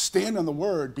stand on the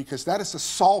Word, because that is the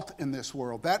salt in this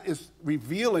world. That is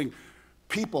revealing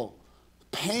people,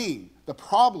 pain, the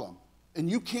problem. And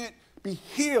you can't be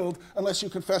healed unless you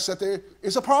confess that there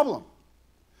is a problem.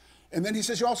 And then he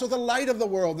says, you're also the light of the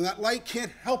world, and that light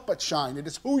can't help but shine. It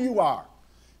is who you are.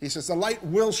 He says, the light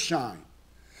will shine.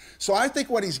 So I think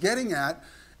what he's getting at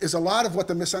is a lot of what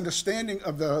the misunderstanding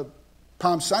of the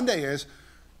Palm Sunday is.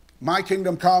 My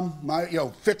kingdom come,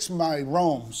 fix my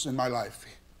Romes in my life.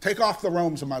 Take off the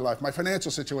Romes in my life, my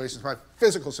financial situations, my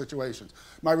physical situations,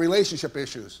 my relationship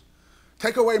issues.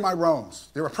 Take away my Romes.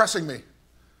 They're oppressing me.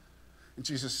 And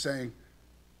Jesus is saying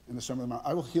in the Sermon on the Mount,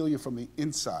 I will heal you from the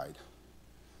inside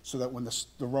so that when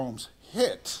the Romes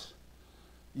hit,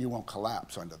 you won't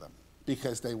collapse under them,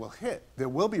 because they will hit. There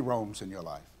will be Romes in your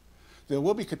life. There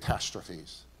will be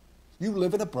catastrophes. You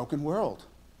live in a broken world.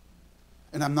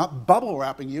 And I'm not bubble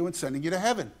wrapping you and sending you to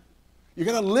heaven. You're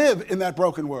going to live in that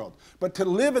broken world. But to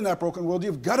live in that broken world,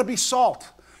 you've got to be salt.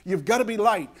 You've got to be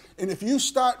light. And if you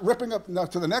start ripping up, now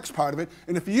to the next part of it,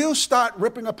 and if you start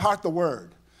ripping apart the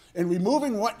word and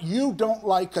removing what you don't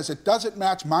like because it doesn't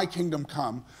match my kingdom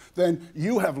come, then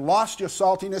you have lost your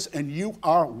saltiness and you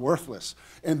are worthless.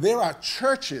 And there are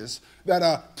churches that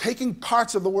are taking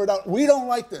parts of the word out. We don't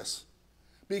like this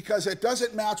because it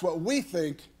doesn't match what we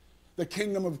think the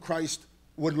kingdom of Christ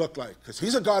would look like, because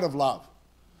he's a God of love.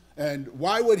 And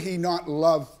why would he not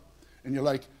love? And you're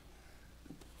like,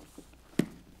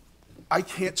 I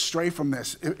can't stray from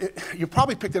this. You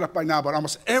probably picked it up by now, but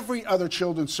almost every other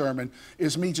children's sermon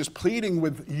is me just pleading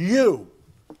with you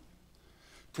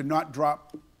to not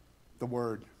drop the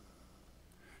word,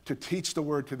 to teach the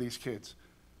word to these kids,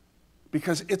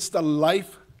 because it's the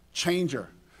life changer.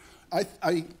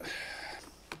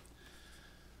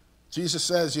 Jesus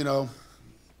says, you know,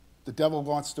 the devil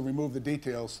wants to remove the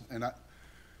details,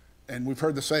 and we've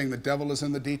heard the saying, the devil is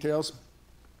in the details.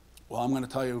 Well, I'm going to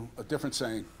tell you a different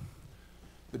saying.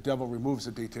 The devil removes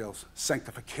the details.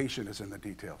 Sanctification is in the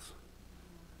details.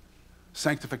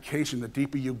 Sanctification, the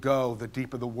deeper you go, the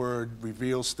deeper the word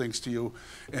reveals things to you.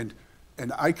 And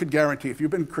I could guarantee, if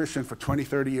you've been a Christian for 20,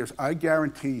 30 years, I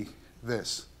guarantee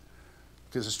this,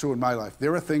 because it's true in my life.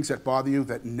 There are things that bother you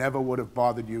that never would have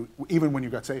bothered you, even when you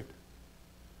got saved.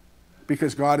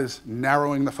 Because God is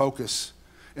narrowing the focus,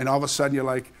 and all of a sudden you're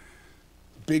like,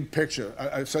 big picture.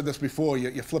 I've said this before.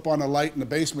 You flip on a light in the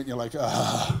basement, and you're like,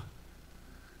 ah.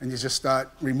 And you just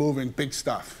start removing big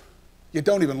stuff. You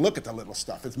don't even look at the little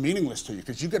stuff. It's meaningless to you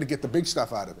because you've got to get the big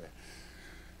stuff out of it.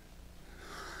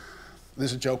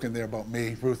 There's a joke in there about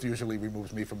me. Ruth usually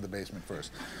removes me from the basement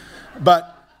first.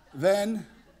 But then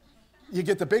you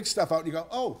get the big stuff out and you go,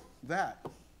 oh, that.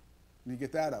 And you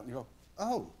get that out and you go,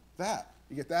 oh, that.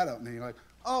 You get that out and then you're like,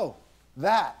 oh,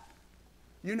 that.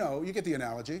 You know, you get the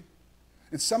analogy.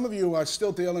 And some of you are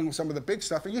still dealing with some of the big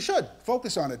stuff, and you should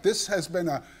focus on it. This has been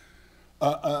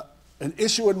an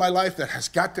issue in my life that has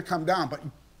got to come down. But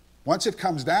once it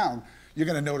comes down, you're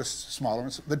going to notice smaller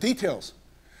the details.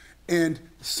 And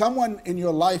someone in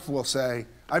your life will say,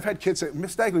 I've had kids say,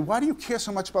 Miss Dagley, why do you care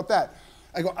so much about that?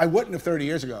 I go, I wouldn't have 30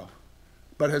 years ago.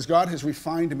 But as God has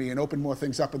refined me and opened more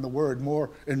things up in the Word, more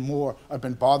and more, I've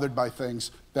been bothered by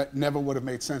things that never would have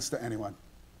made sense to anyone.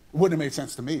 It wouldn't have made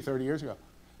sense to me 30 years ago.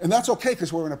 And that's okay,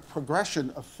 because we're in a progression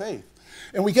of faith.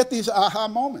 And we get these aha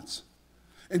moments.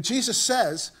 And Jesus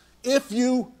says, if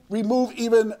you remove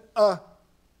even a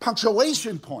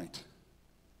punctuation point,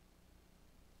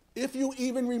 if you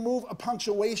even remove a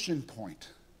punctuation point,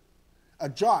 a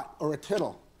jot or a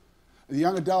tittle. The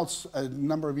young adults a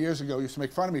number of years ago used to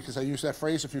make fun of me because I used that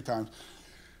phrase a few times.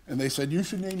 And they said, you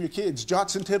should name your kids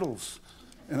Jots and Tittles.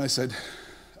 And I said,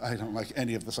 I don't like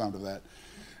any of the sound of that.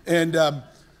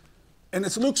 And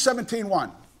it's Luke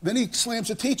 17:1. Then he slams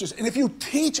the teachers. And if you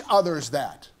teach others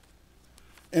that,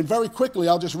 and very quickly,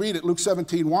 I'll just read it. Luke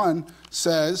 17:1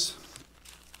 says,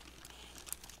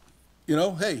 you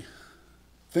know, hey,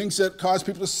 things that cause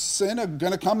people to sin are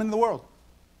going to come into the world.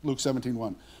 Luke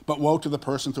 17:1. But woe to the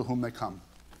person to whom they come.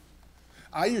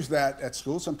 I use that at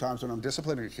school sometimes when I'm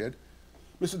disciplining a kid.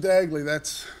 Mr.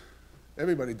 Dagley,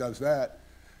 everybody does that.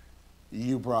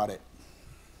 You brought it.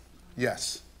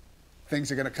 Yes.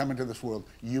 Things are going to come into this world.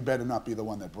 You better not be the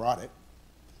one that brought it.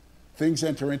 Things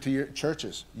enter into your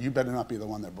churches. You better not be the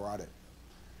one that brought it.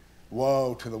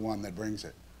 Woe to the one that brings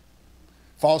it.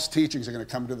 False teachings are going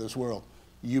to come into this world.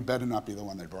 You better not be the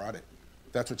one that brought it.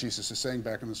 That's what Jesus is saying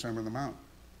back in the Sermon on the Mount.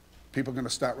 People are going to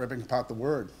start ripping apart the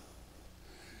word.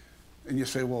 And you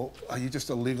say, well, are you just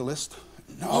a legalist?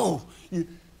 No.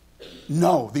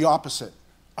 No, the opposite.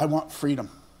 I want freedom.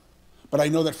 But I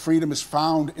know that freedom is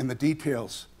found in the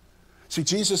details. See,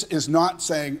 Jesus is not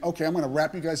saying, okay, I'm going to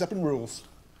wrap you guys up in rules.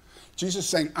 Jesus is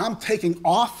saying, I'm taking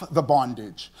off the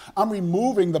bondage. I'm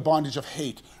removing the bondage of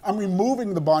hate. I'm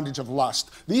removing the bondage of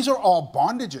lust. These are all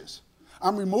bondages.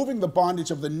 I'm removing the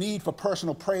bondage of the need for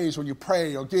personal praise when you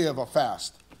pray or give or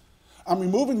fast. I'm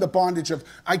removing the bondage of,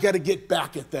 I got to get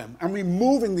back at them. I'm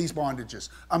removing these bondages.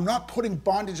 I'm not putting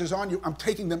bondages on you. I'm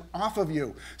taking them off of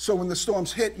you. So when the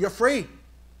storms hit, you're free.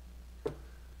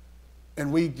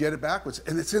 And we get it backwards.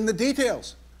 And it's in the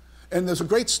details. And there's a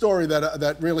great story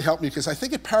that really helped me because I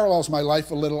think it parallels my life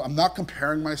a little. I'm not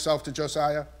comparing myself to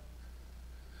Josiah.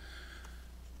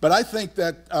 But I think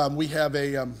that we have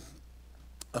a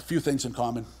few things in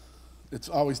common. It's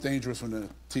always dangerous when a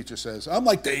teacher says, I'm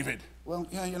like David. Well,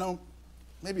 yeah, you know,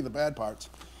 maybe the bad parts.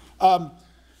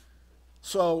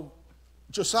 So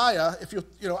Josiah,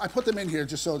 I put them in here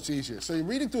just so it's easier. So you're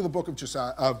reading through the book of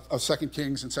Josiah, of 2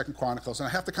 Kings and 2 Chronicles, and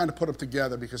I have to kind of put them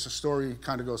together because the story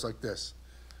kind of goes like this.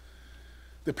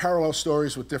 they're parallel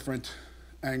stories with different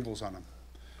angles on them.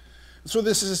 So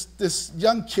this is this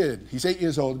young kid. He's 8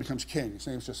 years old, becomes king. His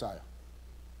name's Josiah.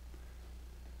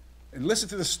 And listen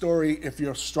to the story if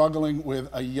you're struggling with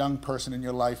a young person in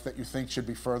your life that you think should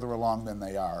be further along than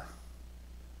they are.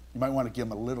 You might want to give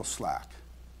him a little slack.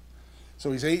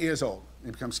 So he's 8 years old.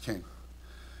 He becomes king.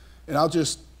 And I'll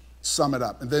just sum it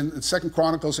up. And then in 2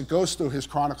 Chronicles, it goes through his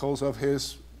chronicles of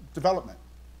his development,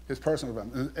 his personal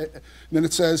development. And then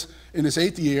it says, in his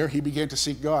 8th year, he began to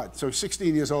seek God. So he's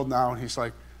 16 years old now, and he's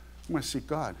like, I'm going to seek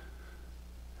God.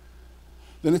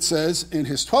 Then it says, in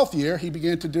his 12th year, he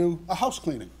began to do a house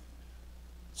cleaning.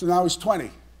 So now he's 20.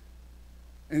 And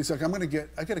he's like, I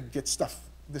got to get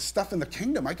this stuff in the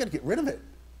kingdom. I got to get rid of it.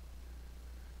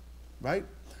 Right?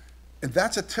 And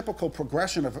that's a typical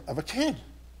progression of a kid,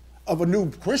 of a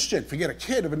new Christian. Forget a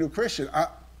kid, of a new Christian.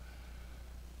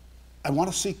 I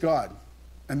want to seek God.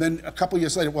 And then a couple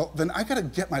years later, well, then I got to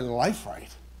get my life right.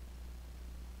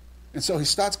 And so he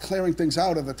starts clearing things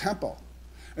out of the temple.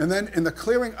 And then in the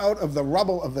clearing out of the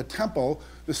rubble of the temple,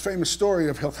 this famous story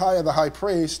of Hilkiah the high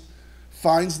priest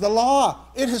finds the law.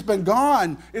 It has been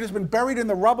gone. It has been buried in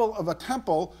the rubble of the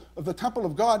temple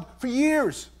of God for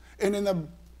years. And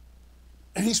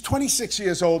he's 26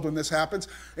 years old when this happens.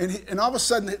 And all of a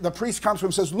sudden, the priest comes to him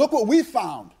and says, look what we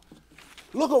found.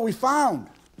 Look what we found.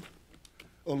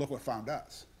 Oh, look what found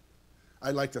us.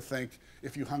 I like to think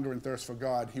if you hunger and thirst for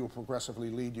God, he will progressively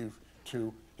lead you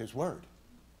to his word.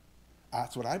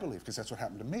 That's what I believe, because that's what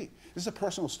happened to me. This is a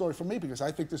personal story for me, because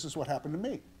I think this is what happened to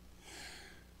me.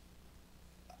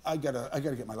 I gotta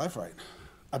get my life right.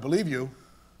 I believe you.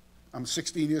 I'm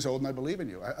 16 years old and I believe in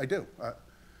you. I do.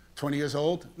 20 years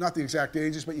old, not the exact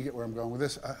ages, but you get where I'm going with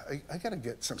this. I gotta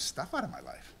get some stuff out of my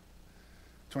life.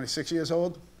 26 years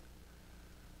old,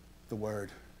 the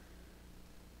word.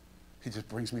 He just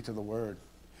brings me to the word.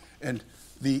 And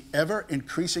the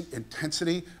ever-increasing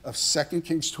intensity of 2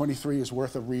 Kings 23 is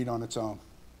worth a read on its own.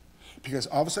 Because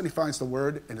all of a sudden he finds the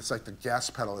word and it's like the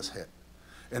gas pedal is hit.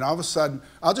 And all of a sudden,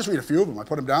 I'll just read a few of them. I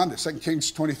put them down there. 2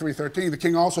 Kings 23:13. The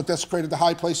king also desecrated the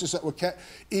high places that were kept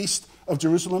east of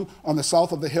Jerusalem on the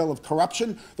south of the hill of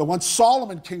corruption. The one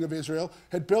Solomon, king of Israel,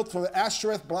 had built for the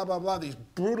Ashtoreth, blah, blah, blah, these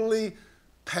brutally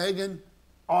pagan,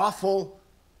 awful,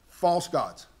 false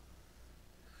gods.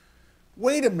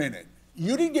 Wait a minute.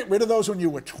 You didn't get rid of those when you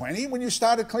were 20, when you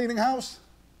started cleaning house?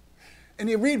 And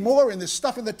you read more in this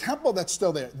stuff in the temple that's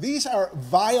still there. These are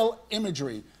vile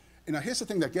imagery. And now here's the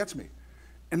thing that gets me.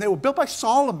 And they were built by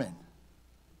Solomon.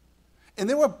 And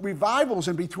there were revivals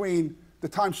in between the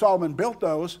time Solomon built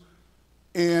those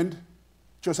and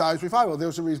Josiah's revival. There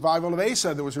was a revival of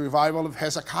Asa. There was a revival of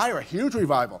Hezekiah, a huge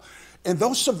revival. And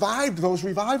those survived those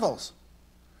revivals.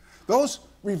 Those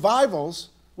revivals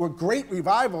were great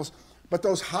revivals, but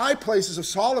those high places of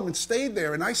Solomon stayed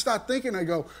there. And I start thinking, I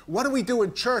go, what do we do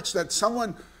in church that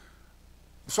some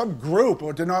group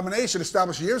or denomination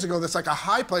established years ago that's like a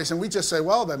high place, and we just say,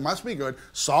 well, that must be good.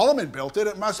 Solomon built it,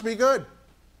 it must be good.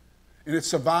 And it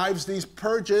survives these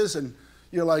purges, and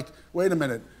you're like, wait a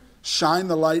minute, shine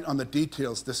the light on the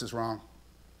details, this is wrong.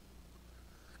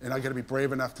 And I got to be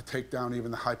brave enough to take down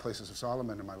even the high places of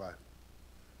Solomon in my life.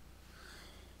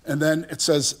 And then it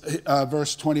says,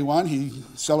 verse 21, he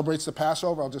celebrates the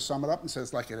Passover. I'll just sum it up and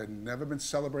says, like it had never been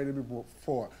celebrated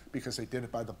before, because they did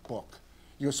it by the book.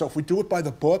 You know, so if we do it by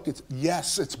the book,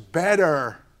 it's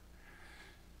better.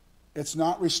 It's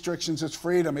not restrictions, it's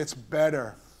freedom. It's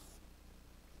better.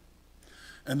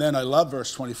 And then I love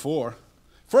verse 24.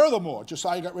 Furthermore,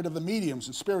 Josiah got rid of the mediums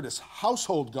and spiritists,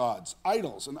 household gods,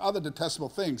 idols, and other detestable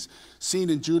things seen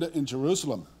in Judah and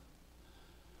Jerusalem.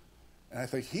 And I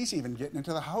think he's even getting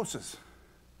into the houses.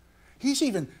 He's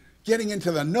even getting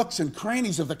into the nooks and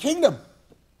crannies of the kingdom.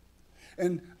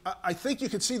 And I think you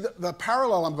can see the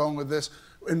parallel I'm going with this.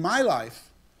 In my life,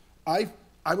 I've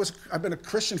been a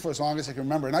Christian for as long as I can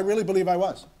remember, and I really believe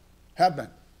I have been.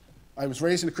 I was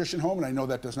raised in a Christian home, and I know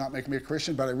that does not make me a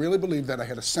Christian, but I really believe that I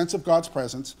had a sense of God's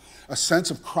presence, a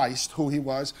sense of Christ, who he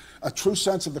was, a true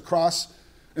sense of the cross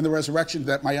and the resurrection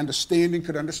that my understanding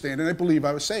could understand, and I believe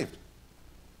I was saved.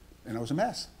 And I was a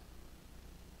mess.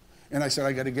 And I said,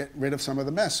 I got to get rid of some of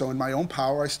the mess. So in my own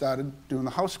power, I started doing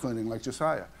the house cleaning like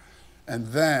Josiah. And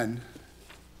then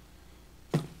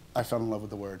I fell in love with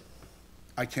the word.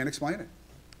 I can't explain it.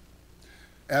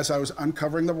 As I was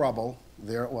uncovering the rubble,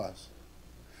 there it was.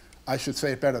 I should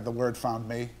say it better. The word found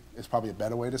me is probably a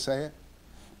better way to say it.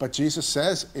 But Jesus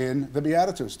says in the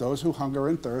Beatitudes, those who hunger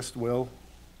and thirst will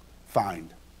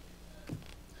find.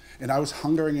 And I was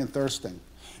hungering and thirsting.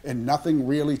 And nothing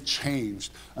really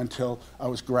changed until I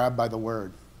was grabbed by the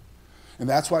word. And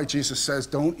that's why Jesus says,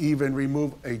 don't even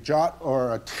remove a jot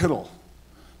or a tittle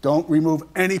Don't remove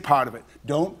any part of it.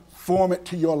 Don't form it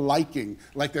to your liking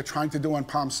like they're trying to do on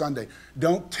Palm Sunday.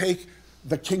 Don't take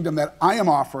the kingdom that I am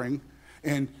offering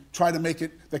and try to make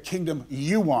it the kingdom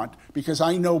you want, because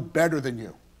I know better than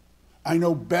you. I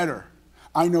know better.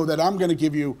 I know that I'm going to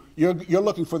give you, you're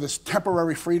looking for this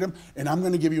temporary freedom, and I'm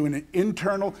going to give you an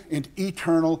internal and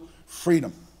eternal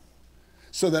freedom.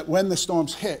 So that when the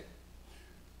storms hit,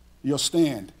 you'll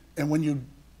stand. And when you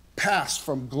pass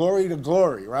from glory to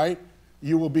glory, right,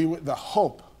 you will be with the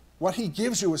hope. What he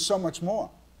gives you is so much more.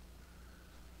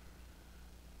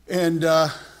 And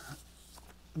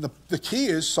the key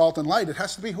is salt and light. It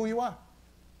has to be who you are.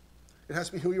 It has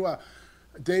to be who you are.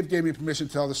 Dave gave me permission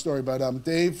to tell the story, but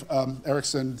Dave,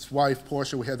 Erickson's wife,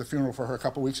 Portia, we had the funeral for her a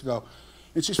couple weeks ago.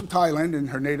 And she's from Thailand, and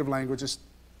her native language is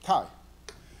Thai.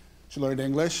 She learned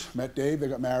English, met Dave, they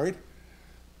got married.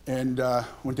 And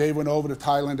when Dave went over to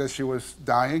Thailand as she was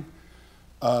dying,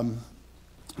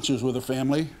 she was with her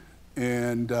family,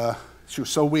 and she was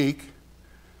so weak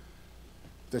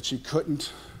that she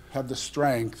couldn't have the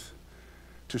strength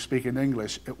to speak in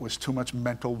English. It was too much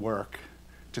mental work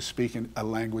to speak in a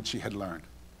language she had learned.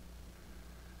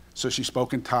 So she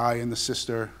spoke in Thai, and the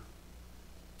sister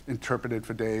interpreted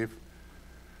for Dave,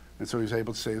 and so he was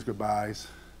able to say his goodbyes.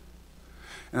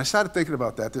 And I started thinking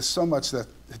about that. There's so much that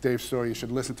Dave's story, you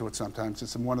should listen to it sometimes.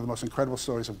 It's one of the most incredible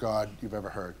stories of God you've ever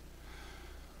heard.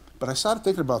 But I started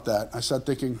thinking about that. I started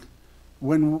thinking,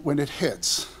 when it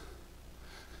hits,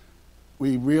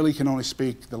 we really can only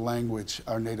speak the language,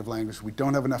 our native language. We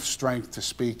don't have enough strength to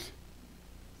speak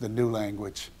the new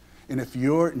language. And if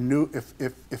you're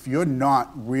if you're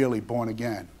not really born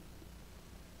again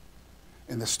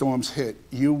and the storms hit,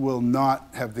 you will not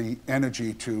have the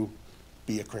energy to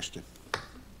be a Christian.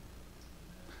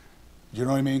 You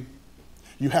know what I mean?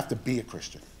 You have to be a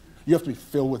Christian. You have to be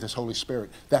filled with His Holy Spirit.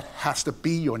 That has to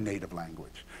be your native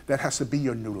language. That has to be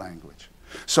your new language.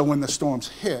 So when the storms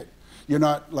hit, you're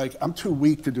not like, I'm too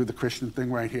weak to do the Christian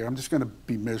thing right here. I'm just going to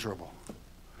be miserable.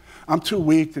 I'm too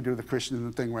weak to do the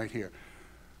Christian thing right here.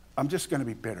 I'm just going to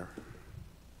be bitter.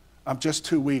 I'm just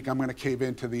too weak. I'm going to cave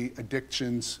into the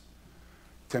addiction's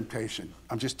temptation.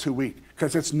 I'm just too weak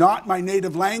because it's not my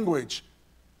native language.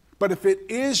 But if it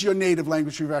is your native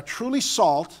language, if you are truly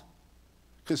salt,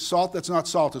 because salt that's not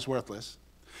salt is worthless.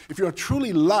 If you are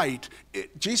truly light,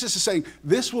 Jesus is saying,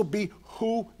 this will be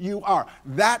who you are.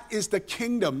 That is the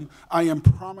kingdom I am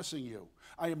promising you.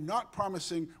 I am not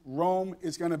promising Rome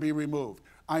is going to be removed.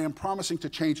 I am promising to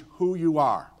change who you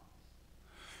are.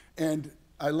 And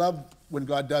I love when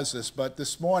God does this, but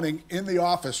this morning in the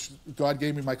office, God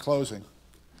gave me my closing.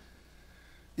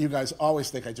 You guys always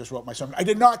think I just wrote my sermon. I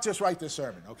did not just write this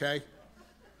sermon, okay?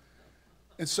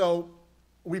 And so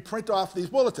we print off these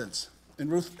bulletins. And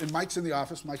Ruth and Mike's in the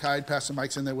office. Mike Hyde, Pastor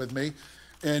Mike's in there with me.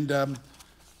 And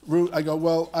Ruth, I go,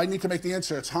 well, I need to make the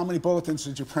inserts. How many bulletins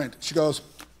did you print? She goes,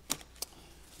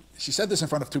 she said this in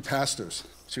front of 2 pastors.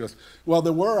 She goes, well,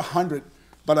 there were 100,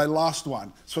 but I lost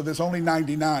one. So there's only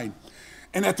 99.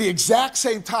 And at the exact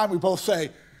same time, we both say,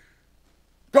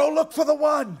 go look for the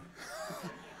one.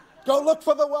 Go look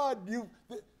for the one.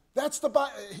 That's the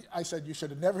Bible. I said, you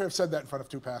should have never have said that in front of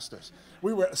 2 pastors.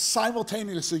 We were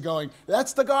simultaneously going,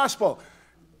 that's the gospel.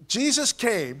 Jesus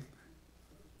came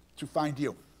to find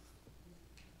you.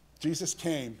 Jesus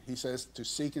came, he says, to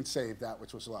seek and save that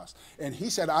which was lost. And he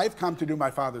said, I've come to do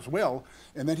my Father's will.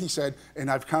 And then he said,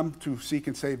 and I've come to seek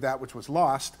and save that which was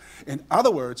lost. In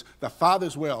other words, the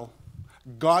Father's will,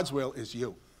 God's will is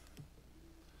you.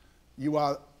 You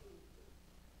are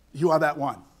that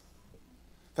one.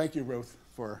 Thank you, Ruth,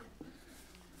 for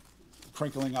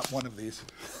crinkling up one of these.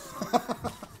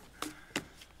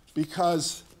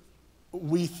 Because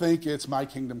we think it's my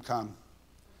kingdom come,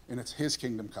 and it's his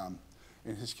kingdom come,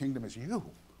 and his kingdom is you.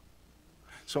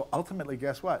 So ultimately,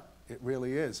 guess what? It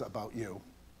really is about you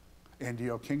and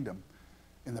your kingdom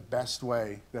in the best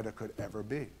way that it could ever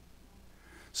be.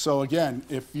 So again,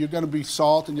 if you're going to be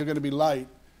salt and you're going to be light,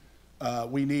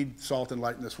 we need salt and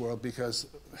light in this world because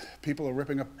people are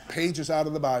ripping up pages out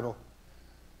of the Bible.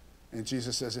 And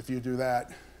Jesus says, if you do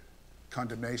that,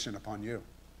 condemnation upon you.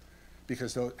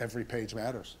 Because every page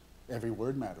matters. Every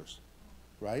word matters.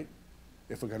 Right?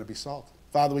 If we're going to be salt.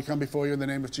 Father, we come before you in the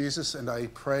name of Jesus, and I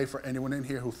pray for anyone in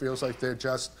here who feels like they're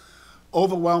just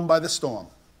overwhelmed by the storm.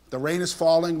 The rain is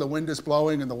falling, the wind is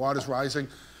blowing, and the water's rising,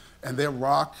 and their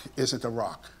rock isn't a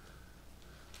rock.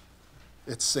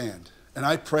 It's sand. And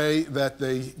I pray that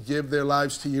they give their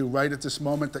lives to you right at this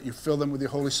moment, that you fill them with your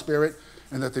Holy Spirit,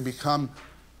 and that they become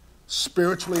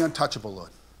spiritually untouchable,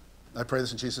 Lord. I pray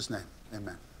this in Jesus' name.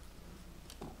 Amen.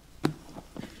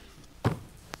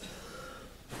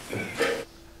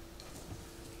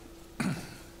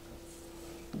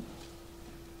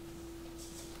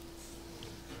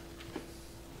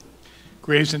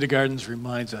 Graves into Gardens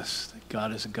reminds us that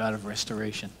God is a God of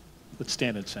restoration. Let's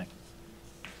stand and sing.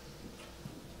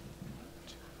 1,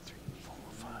 2, 3, 4,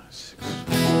 5, 6.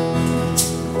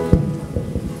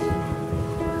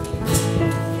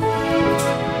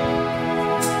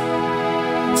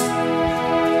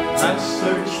 I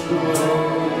searched the world.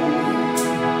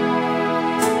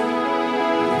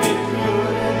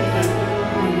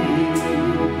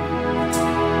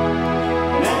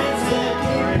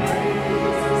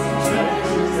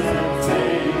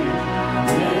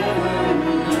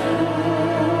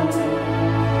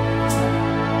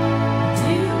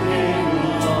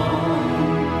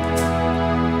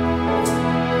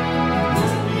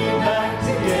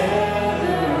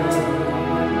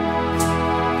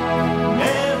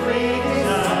 Every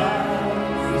desire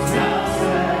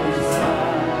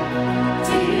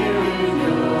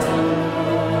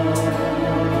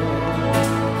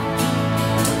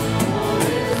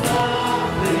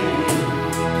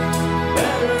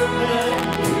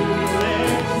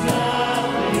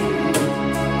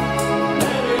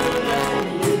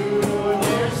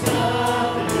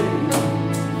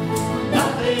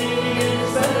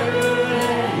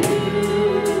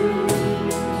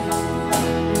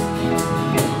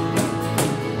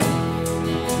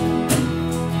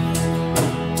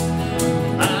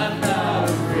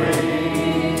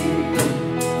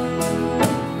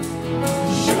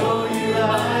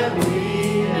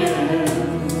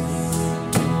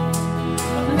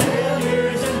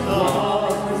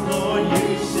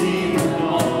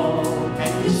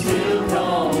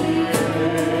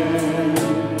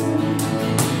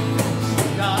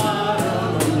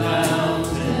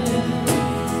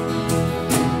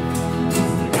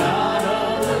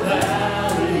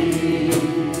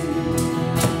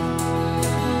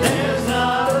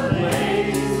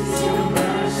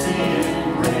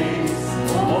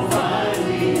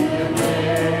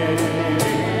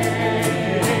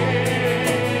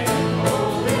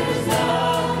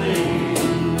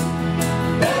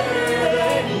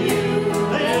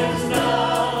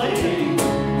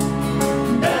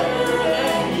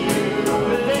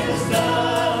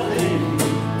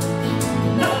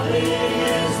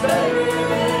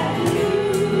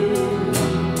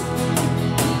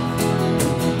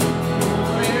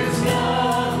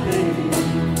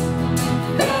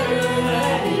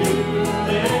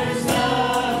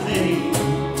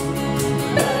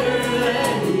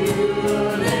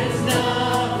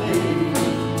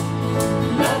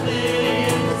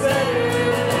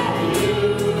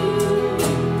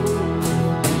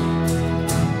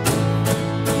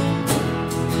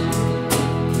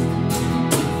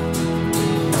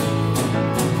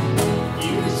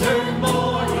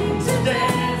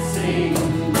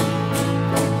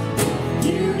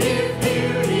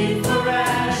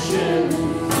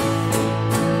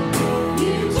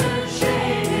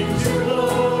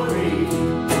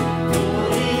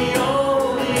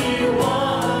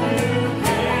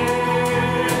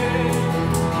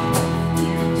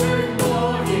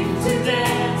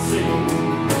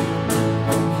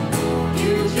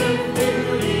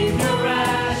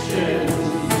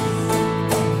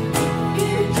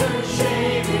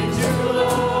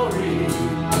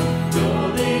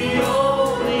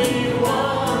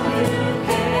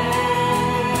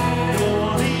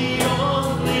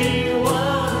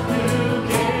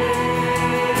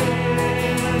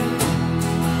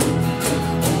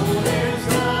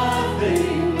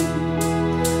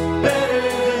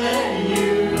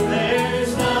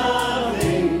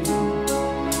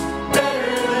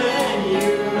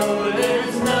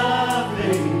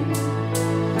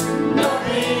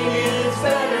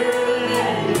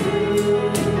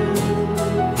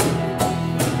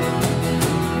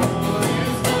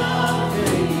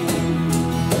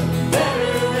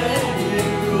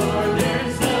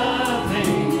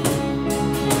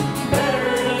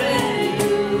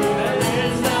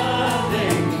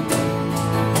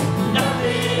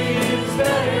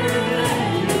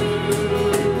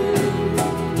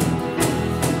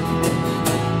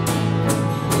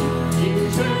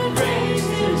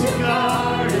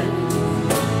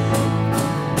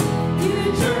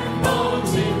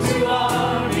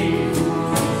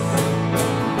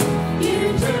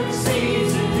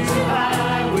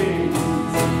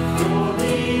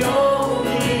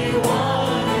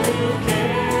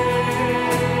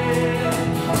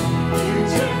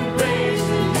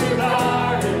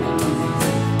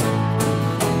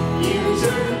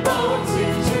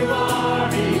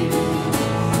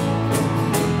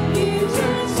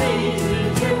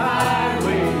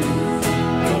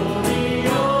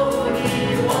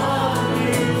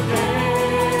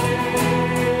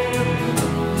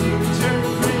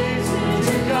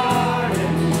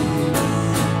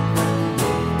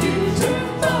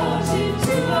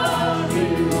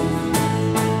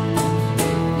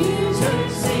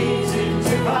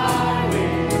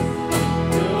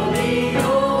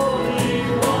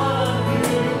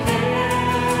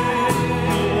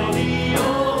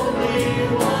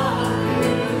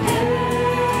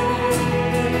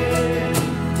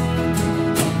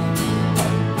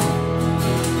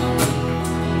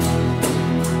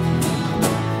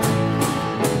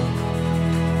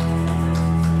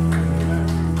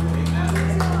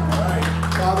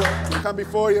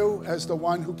before you as the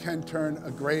one who can turn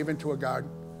a grave into a garden.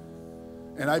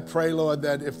 And I pray, Lord,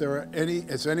 that if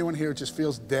anyone here just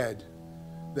feels dead,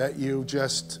 that you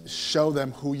just show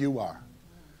them who you are.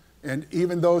 And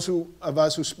even those of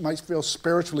us who might feel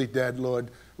spiritually dead,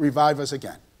 Lord, revive us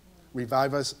again.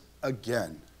 Revive us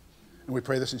again. And we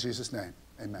pray this in Jesus' name.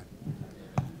 Amen.